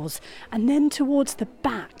the doors. And then towards the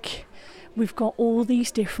back, we've got all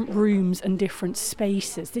these different rooms and different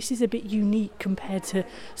spaces. This is a bit unique compared to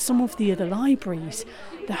some of the other libraries.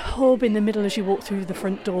 The hub in the middle as you walk through the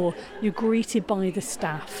front door, you're greeted by the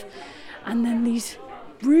staff. And then these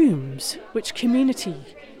rooms which community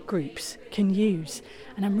groups can use.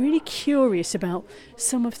 And I'm really curious about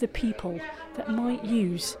some of the people that might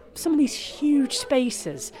use some of these huge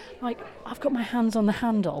spaces. Like, I've got my hands on the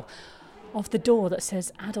handle of the door that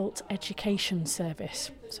says Adult Education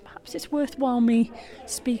Service. So perhaps it's worthwhile me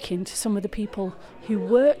speaking to some of the people who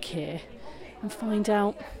work here and find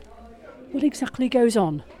out what exactly goes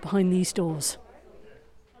on behind these doors.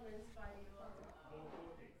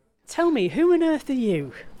 Tell me, who on earth are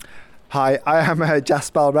you? Hi, I am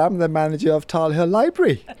Jasper Ram, the manager of Tile Hill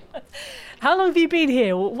Library. How long have you been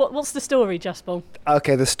here? What's the story, Jasper?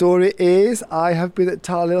 Okay, the story is I have been at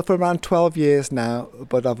Tile Hill for around 12 years now,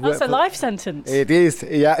 but I've That's a life sentence. It is,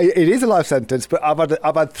 yeah, it is a life sentence. But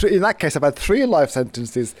I've had three. In that case, I've had 3 life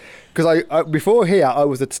sentences because I before here I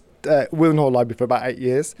was at Willenhall Library for about 8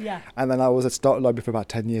 years, and then I was at Stark Library for about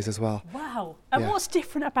 10 years as well. Wow! And what's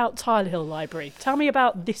different about Tile Hill Library? Tell me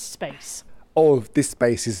about this space. Oh, this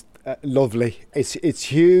space is lovely. It's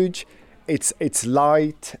huge. It's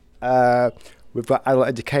light. We've got adult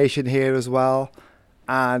education here as well,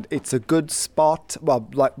 and it's a good spot. Well,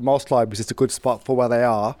 like most libraries, it's a good spot for where they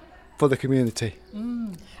are for the community.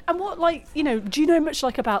 And what, do you know much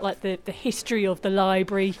about the history of the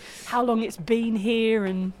library, how long it's been here?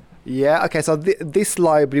 And yeah, okay, so this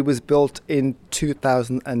library was built in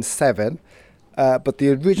 2007, but the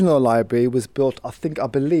original library was built, I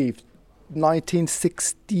believe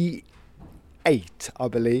 1968, I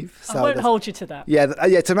believe. So I won't hold you to that. Yeah,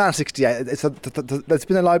 it's around 68. There's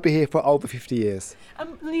been a library here for over 50 years.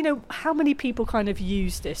 How many people kind of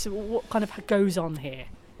use this? What kind of goes on here?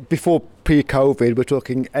 Before pre-COVID, we're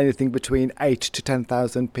talking anything between 8,000 to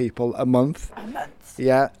 10,000 people a month. A month?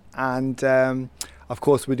 Yeah, and of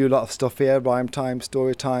course we do a lot of stuff here, rhyme time,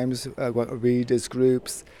 story times, we've got readers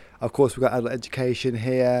groups. Of course we've got adult education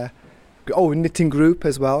here. Oh, knitting group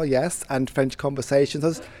as well, yes, and French conversations.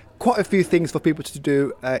 There's quite a few things for people to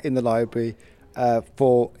do in the library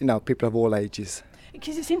for people of all ages.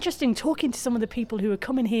 Because it's interesting talking to some of the people who are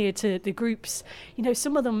coming here to the groups.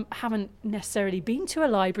 Some of them haven't necessarily been to a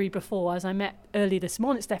library before, as I met earlier this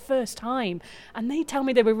morning. It's their first time, and they tell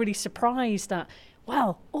me they were really surprised that,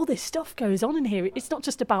 wow, all this stuff goes on in here. It's not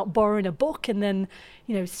just about borrowing a book and then,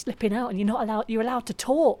 slipping out, and you're allowed to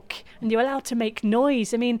talk and you're allowed to make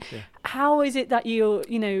noise. I mean, how is it that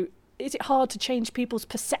is it hard to change people's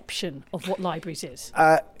perception of what libraries is?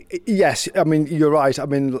 Yes, I mean, you're right. I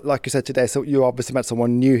mean, like you said today, so you obviously met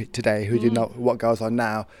someone new today who didn't know what goes on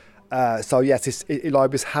now. So yes,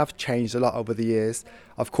 libraries have changed a lot over the years.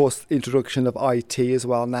 Of course, introduction of IT as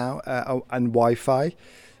well now, and Wi-Fi.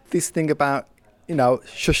 This thing about,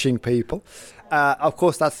 shushing people. Of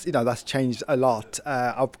course, that's changed a lot.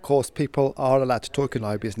 Of course, people are allowed to talk in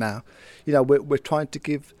libraries now. We're trying to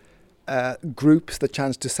give groups the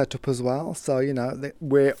chance to set up as well. So,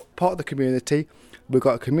 we're part of the community. We've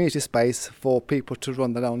got a community space for people to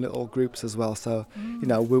run their own little groups as well. So,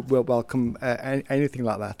 we'll welcome anything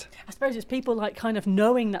like that. I suppose it's people kind of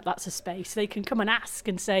knowing that that's a space. They can come and ask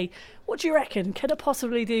and say, what do you reckon? Can I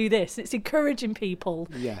possibly do this? It's encouraging people,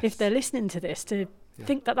 if they're listening to this, to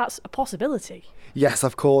think that that's a possibility. Yes,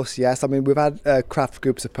 of course, yes. I mean, we've had craft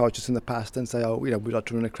groups approach us in the past and say, we'd like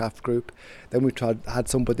to run a craft group. Then we had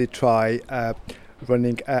somebody try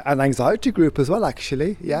running an anxiety group as well,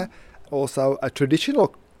 actually, Also a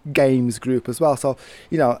traditional games group as well. So,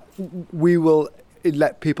 we will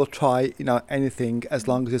let people try, anything as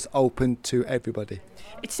long as it's open to everybody.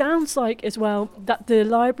 It sounds like as well that the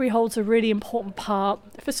library holds a really important part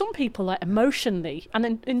for some people, emotionally,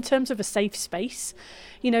 and in terms of a safe space.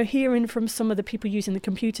 Hearing from some of the people using the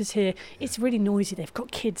computers here, it's really noisy. They've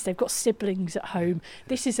got kids, they've got siblings at home.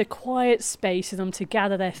 This is a quiet space for them to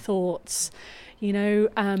gather their thoughts.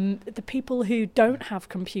 The people who don't have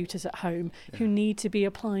computers at home, who need to be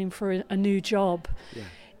applying for a new job.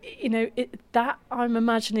 that I'm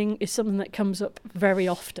imagining is something that comes up very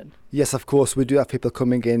often. Yes, of course, we do have people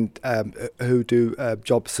coming in who do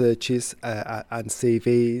job searches and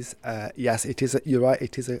CVs. Yes, it is. You're right.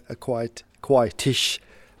 It is a quietish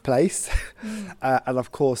place, and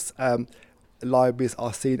of course, libraries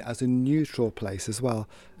are seen as a neutral place as well,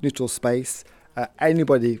 neutral space.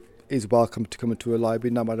 Anybody is welcome to come into a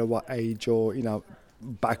library, no matter what age or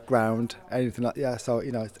background, anything like that. Yeah, so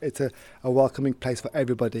it's a welcoming place for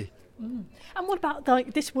everybody. And what about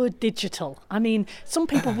this word digital? I mean, some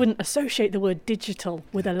people wouldn't associate the word digital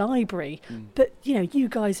with a library, but you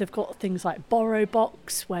guys have got things like Borrow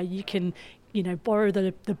Box, where you can borrow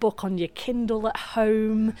the book on your Kindle at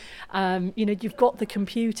home. You've got the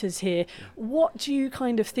computers here. What do you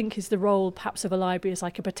kind of think is the role perhaps of a library as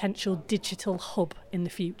like a potential digital hub in the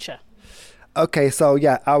future? Okay, so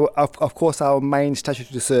of course our main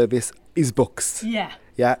statutory service is books.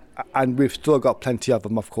 Yeah, and we've still got plenty of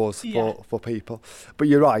them, of course, for people. But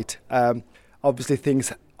you're right. Obviously,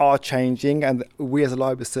 things are changing, and we as a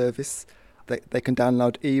library service, they can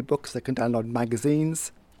download ebooks, they can download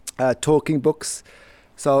magazines, talking books.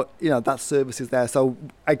 So, that service is there. So,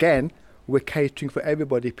 again, we're catering for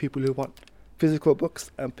everybody, people who want physical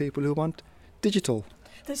books and people who want digital.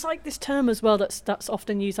 There's like this term as well that's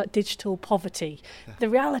often used, like digital poverty. Yeah. The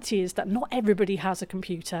reality is that not everybody has a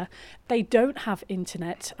computer. They don't have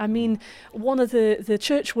internet. I mean, one of the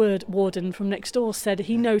church warden from next door said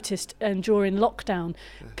he noticed during lockdown,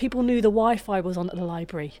 people knew the Wi-Fi was on at the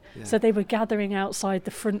library. Yeah. So they were gathering outside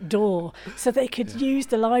the front door so they could use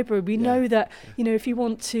the library. We know that, if you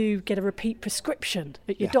want to get a repeat prescription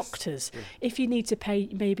at your doctor's, if you need to pay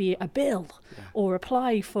maybe a bill or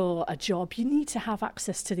apply for a job, you need to have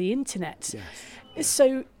access to the internet. Yes.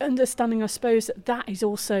 So understanding, I suppose, that is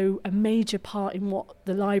also a major part in what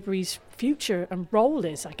the library's future and role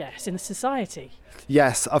is, I guess, in the society.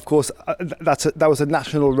 Yes, of course. That was a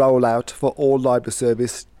national rollout for all library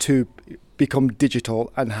service to become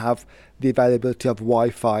digital and have the availability of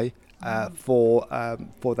Wi-Fi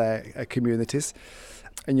for their communities.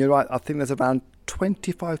 And you're right, I think there's around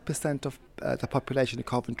 25% of the population of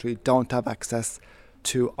Coventry don't have access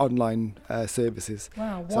to online services.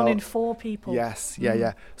 Wow, one in 4 people. Yes,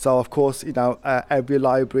 yeah. So of course, every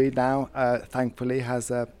library now, thankfully, has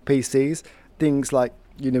PCs. Things like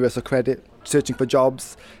universal credit, searching for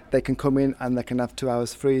jobs. They can come in and they can have 2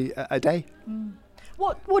 hours free a day.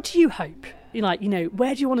 What do you hope?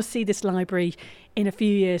 Where do you want to see this library in a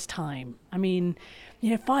few years' time? I mean,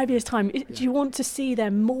 5 years' time, do you want to see there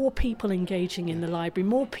more people engaging in the library,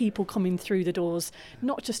 more people coming through the doors,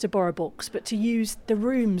 not just to borrow books, but to use the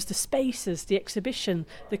rooms, the spaces, the exhibition,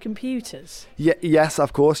 the computers? Yes,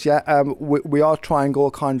 of course, we are trying all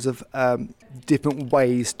kinds of different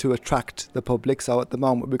ways to attract the public. So at the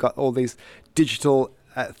moment, we've got all these digital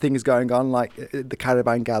things going on, like the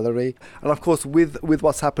Caravan Gallery. And of course, with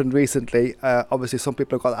what's happened recently, obviously some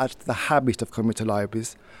people have got out of the habit of coming to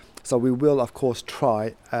libraries. So we will, of course,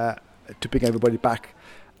 try to bring everybody back.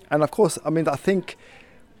 And of course, I think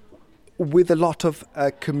with a lot of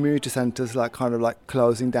community centres kind of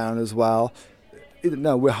closing down as well,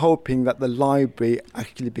 we're hoping that the library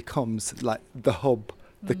actually becomes like the hub,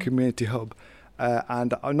 the community hub.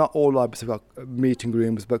 And not all libraries have got meeting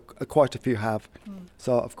rooms, but quite a few have.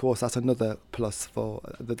 So, of course, that's another plus for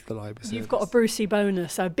the library service. You've got a Brucey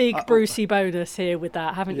bonus, a big Brucey bonus here with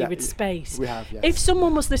that, haven't you, with space? We have, yes. If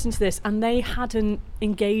someone was listening to this and they hadn't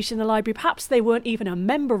engaged in the library, perhaps they weren't even a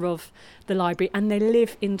member of the library and they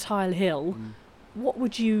live in Tile Hill, what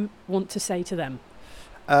would you want to say to them?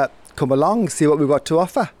 Come along, see what we've got to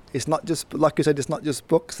offer. It's not just, like you said, it's not just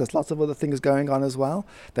books. There's lots of other things going on as well.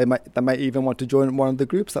 They might even want to join one of the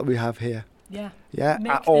groups that we have here. Yeah.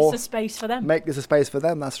 Make this a space for them. Make this a space for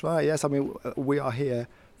them. That's right. Yes. We are here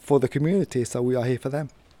for the community, so we are here for them.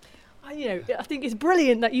 I think it's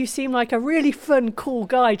brilliant that you seem like a really fun, cool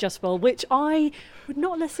guy, Oswald, which I would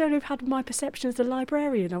not necessarily have had my perception as a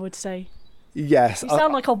librarian, I would say. Yes. You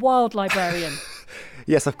sound like a wild librarian.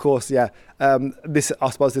 Yes, of course, yeah. I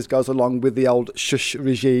suppose this goes along with the old shush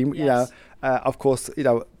regime. Yes. Of course,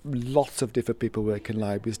 lots of different people work in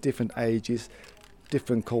libraries, different ages,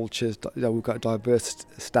 different cultures. We've got diverse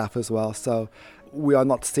staff as well. So we are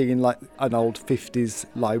not seeing like an old 50s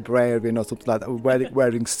librarian or something like that,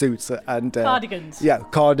 wearing suits and cardigans. Yeah,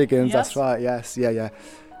 cardigans. Yes. That's right. Yes, yeah.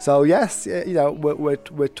 So yes,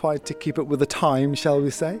 we're trying to keep up with the time, shall we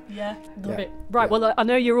say? Yeah, love it. Right, well, I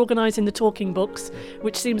know you're organising the talking books,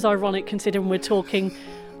 which seems ironic considering we're talking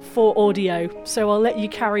for audio. So I'll let you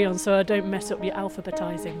carry on so I don't mess up your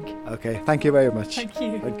alphabetising. Okay, thank you very much. Thank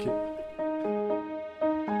you. Thank you.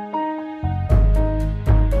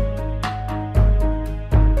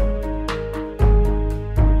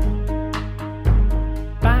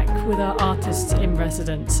 with our artists in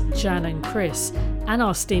residence, Jan and Chris, and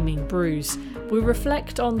our steaming brews, we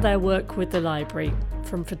reflect on their work with the library,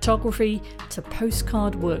 from photography to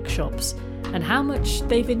postcard workshops, and how much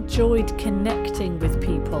they've enjoyed connecting with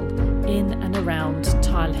people in and around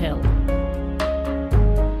Tile Hill.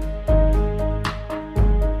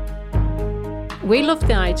 We love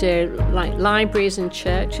the idea, like libraries and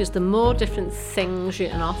churches, the more different things you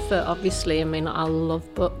can offer. Obviously, I mean, I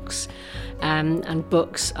love books, and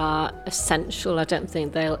books are essential. I don't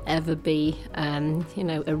think they'll ever be,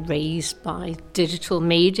 erased by digital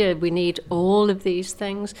media. We need all of these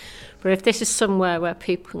things. But if this is somewhere where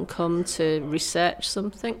people can come to research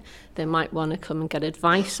something, they might want to come and get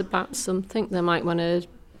advice about something. They might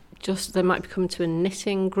be coming to a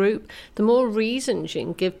knitting group. The more reasons you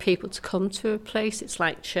can give people to come to a place, it's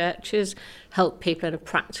like churches help people in a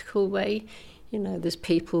practical way. You know, there's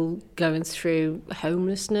people going through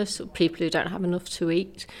homelessness or people who don't have enough to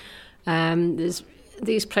eat.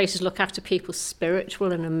 These places look after people's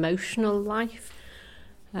spiritual and emotional life.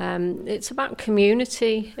 It's about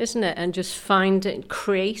community, isn't it? And just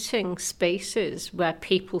creating spaces where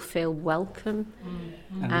people feel welcome.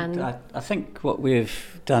 And I think what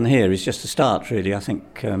we've done here is just a start, really. I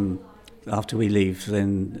think after we leave,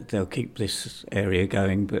 then they'll keep this area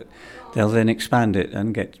going, but they'll then expand it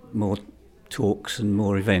and get more talks and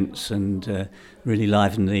more events and really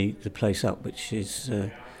liven the place up, which is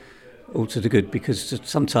all to the good, because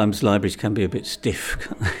sometimes libraries can be a bit stiff.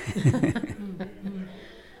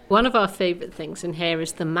 One of our favourite things in here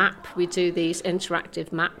is the map. We do these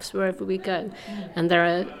interactive maps wherever we go, and there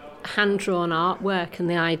are hand-drawn artwork, and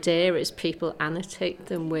the idea is people annotate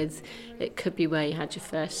them with, it could be where you had your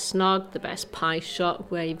first snog, the best pie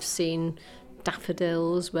shop, where you've seen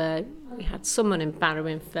daffodils, where we had someone in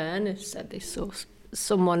Barrow-in-Furness said they saw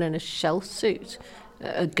someone in a shell suit,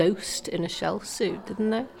 a ghost in a shell suit, didn't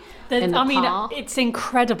they? It's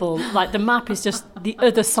incredible. Like, the map is just the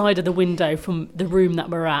other side of the window from the room that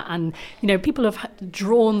we're at, and people have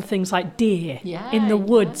drawn things like deer in the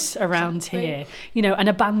woods around here. An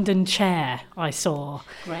abandoned chair I saw.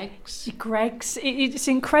 Greg's. It's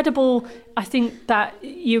incredible. I think that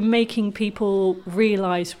you're making people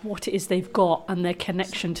realise what it is they've got and their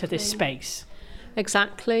connection to this space.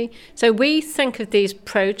 Exactly. So we think of these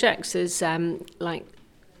projects as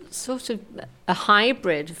sort of a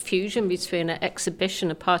hybrid fusion between an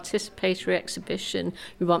exhibition, a participatory exhibition.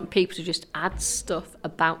 We want people to just add stuff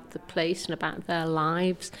about the place and about their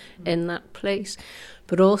lives in that place,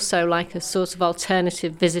 but also like a sort of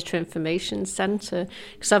alternative visitor information centre.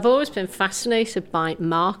 Because I've always been fascinated by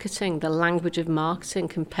marketing, the language of marketing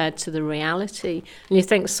compared to the reality. And you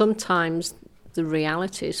think sometimes the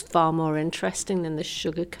reality is far more interesting than the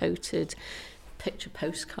sugar-coated picture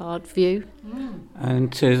postcard view.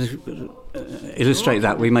 And to illustrate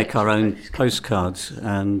that, we make our own postcards.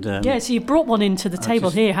 And so you brought one into the table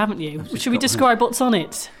here, haven't you? Should we describe what's on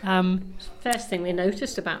it? First thing we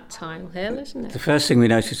noticed about Tile Hill, isn't it? The first thing we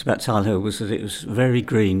noticed about Tile Hill was that it was very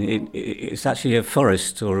green. It's actually a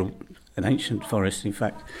forest, or an ancient forest, in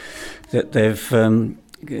fact, that they've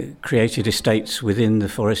created estates within the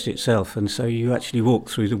forest itself, and so you actually walk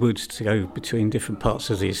through the woods to go between different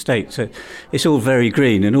parts of the estate. So it's all very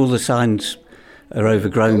green, and all the signs are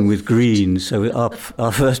overgrown with green. So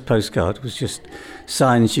our first postcard was just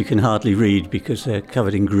signs you can hardly read because they're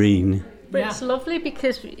covered in green. But it's lovely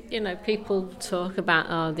because people talk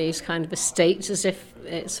about these kind of estates as if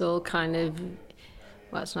it's all kind of,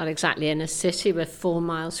 well, it's not exactly in a city. We're 4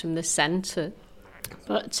 miles from the centre.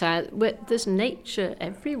 But there's nature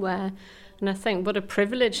everywhere, and I think what a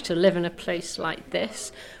privilege to live in a place like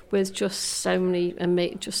this with just so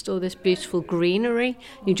many, just all this beautiful greenery.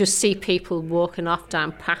 You just see people walking off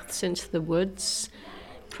down paths into the woods,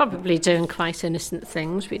 probably doing quite innocent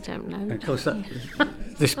things, we don't know. Of course,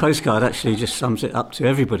 this postcard actually just sums it up to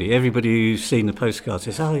everybody. Everybody who's seen the postcard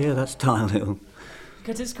says, oh yeah, that's Tile Hill.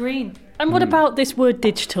 Because it's green. And what about this word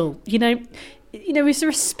digital? Is there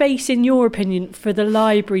a space, in your opinion, for the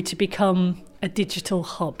library to become a digital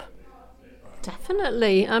hub?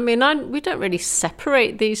 Definitely. I mean, we don't really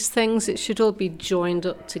separate these things. It should all be joined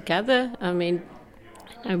up together. I mean,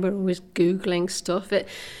 we're always Googling stuff.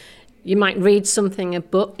 You might read something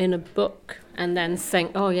in a book and then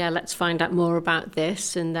think, oh yeah, let's find out more about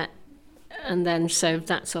this and that. And then, so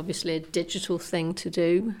that's obviously a digital thing to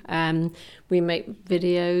do. We make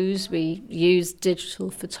videos. We use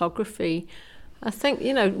digital photography. I think,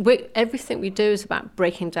 everything we do is about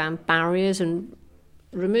breaking down barriers and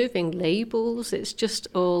removing labels. It's just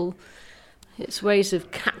it's ways of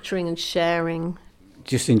capturing and sharing.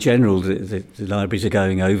 Just in general, the libraries are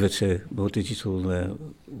going over to more digital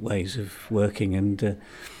ways of working, and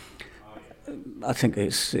I think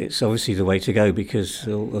it's obviously the way to go, because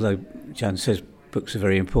although Jan says books are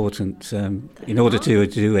very important, in order to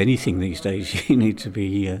do anything these days, you need to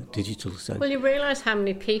be digital. So. Well, you realise how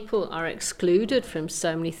many people are excluded from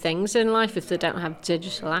so many things in life if they don't have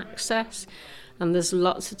digital access. And there's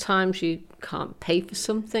lots of times you can't pay for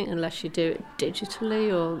something unless you do it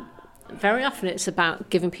digitally, or very often it's about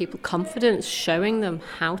giving people confidence, showing them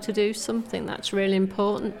how to do something. That's really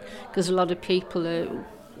important, because a lot of people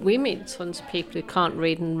we meet tons of people who can't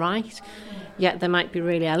read and write, yet they might be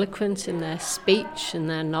really eloquent in their speech and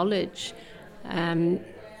their knowledge. And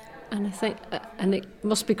I think, and it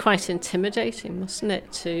must be quite intimidating, mustn't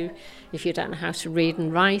it, if you don't know how to read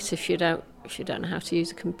and write, if you don't know how to use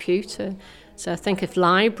a computer. So I think if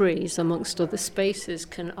libraries, amongst other spaces,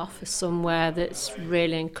 can offer somewhere that's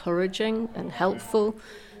really encouraging and helpful,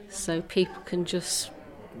 so people can just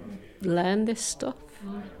learn this stuff,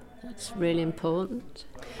 that's really important.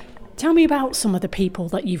 Tell me about some of the people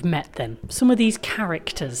that you've met then, some of these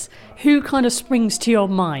characters. Who kind of springs to your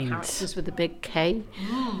mind? Characters with a big K.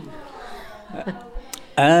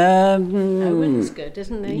 Owen's good,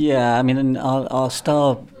 isn't he? Yeah, I mean, our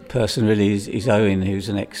star person really is Owen, who's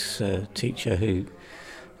an ex-teacher who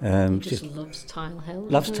just loves Tile Hill.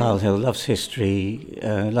 Loves Tile Hill, loves history,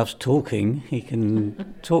 loves talking. He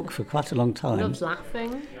can talk for quite a long time. Loves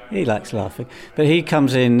laughing. He likes laughing. But he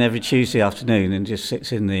comes in every Tuesday afternoon and just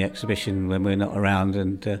sits in the exhibition when we're not around,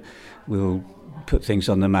 and we'll put things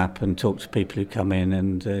on the map and talk to people who come in,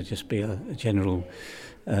 and just be a general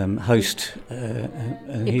host.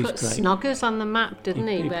 And he he's put great. Snoggers on the map, didn't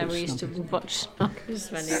he? Where we used to watch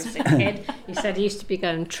Snoggers when he was a kid. He said he used to be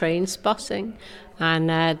going train spotting, and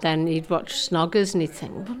then he'd watch Snoggers and he'd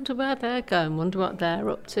think, wonder where they're going, wonder what they're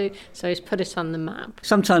up to. So he's put it on the map.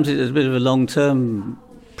 Sometimes it's a bit of a long-term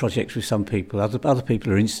project with some people. Other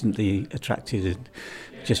people are instantly attracted and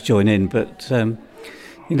just join in. But,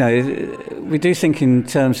 we do think in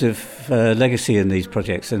terms of legacy in these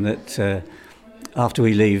projects, and that after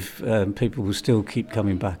we leave, people will still keep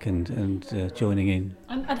coming back and joining in.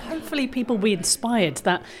 And hopefully people will be inspired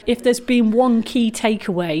that if there's been one key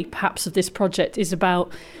takeaway, perhaps, of this project is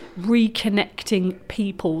about reconnecting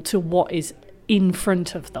people to what is in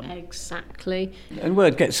front of them. Exactly. And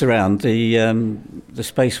word gets around. The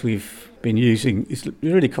space we've been using is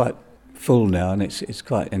really quite full now, and it's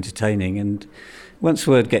quite entertaining. And once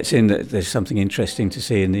word gets in that there's something interesting to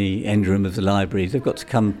see in the end room of the library, they've got to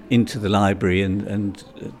come into the library and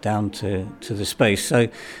down to the space. So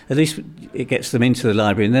at least it gets them into the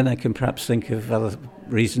library, and then they can perhaps think of other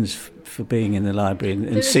reasons for being in the library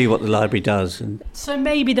and see what the library does. And so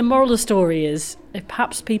maybe the moral of the story is, if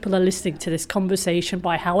perhaps people are listening to this conversation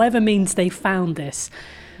by however means they found this,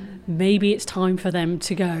 maybe it's time for them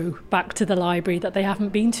to go back to the library that they haven't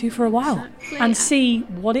been to for a while. Exactly. And see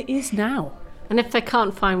what it is now. And if they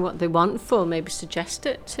can't find what they want for, maybe suggest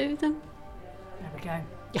it to them. There we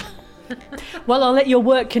go. Well, I'll let your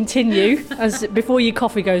work continue as before your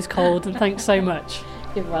coffee goes cold, and thanks so much.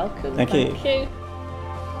 You're welcome. Thank you.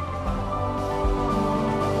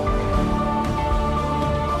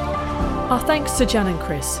 Our thanks to Jan and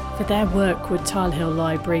Chris for their work with Tile Hill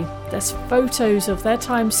Library. There's photos of their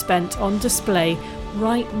time spent on display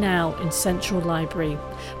right now in Central Library.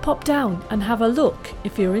 Pop down and have a look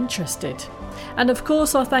if you're interested. And of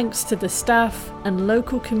course, our thanks to the staff and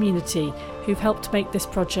local community who've helped make this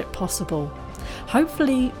project possible.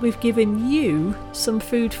 Hopefully we've given you some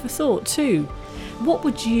food for thought too. What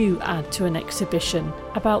would you add to an exhibition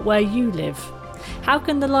about where you live? How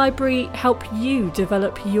can the library help you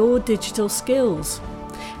develop your digital skills?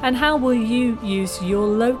 And how will you use your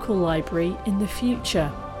local library in the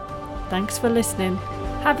future? Thanks for listening.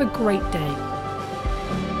 Have a great day.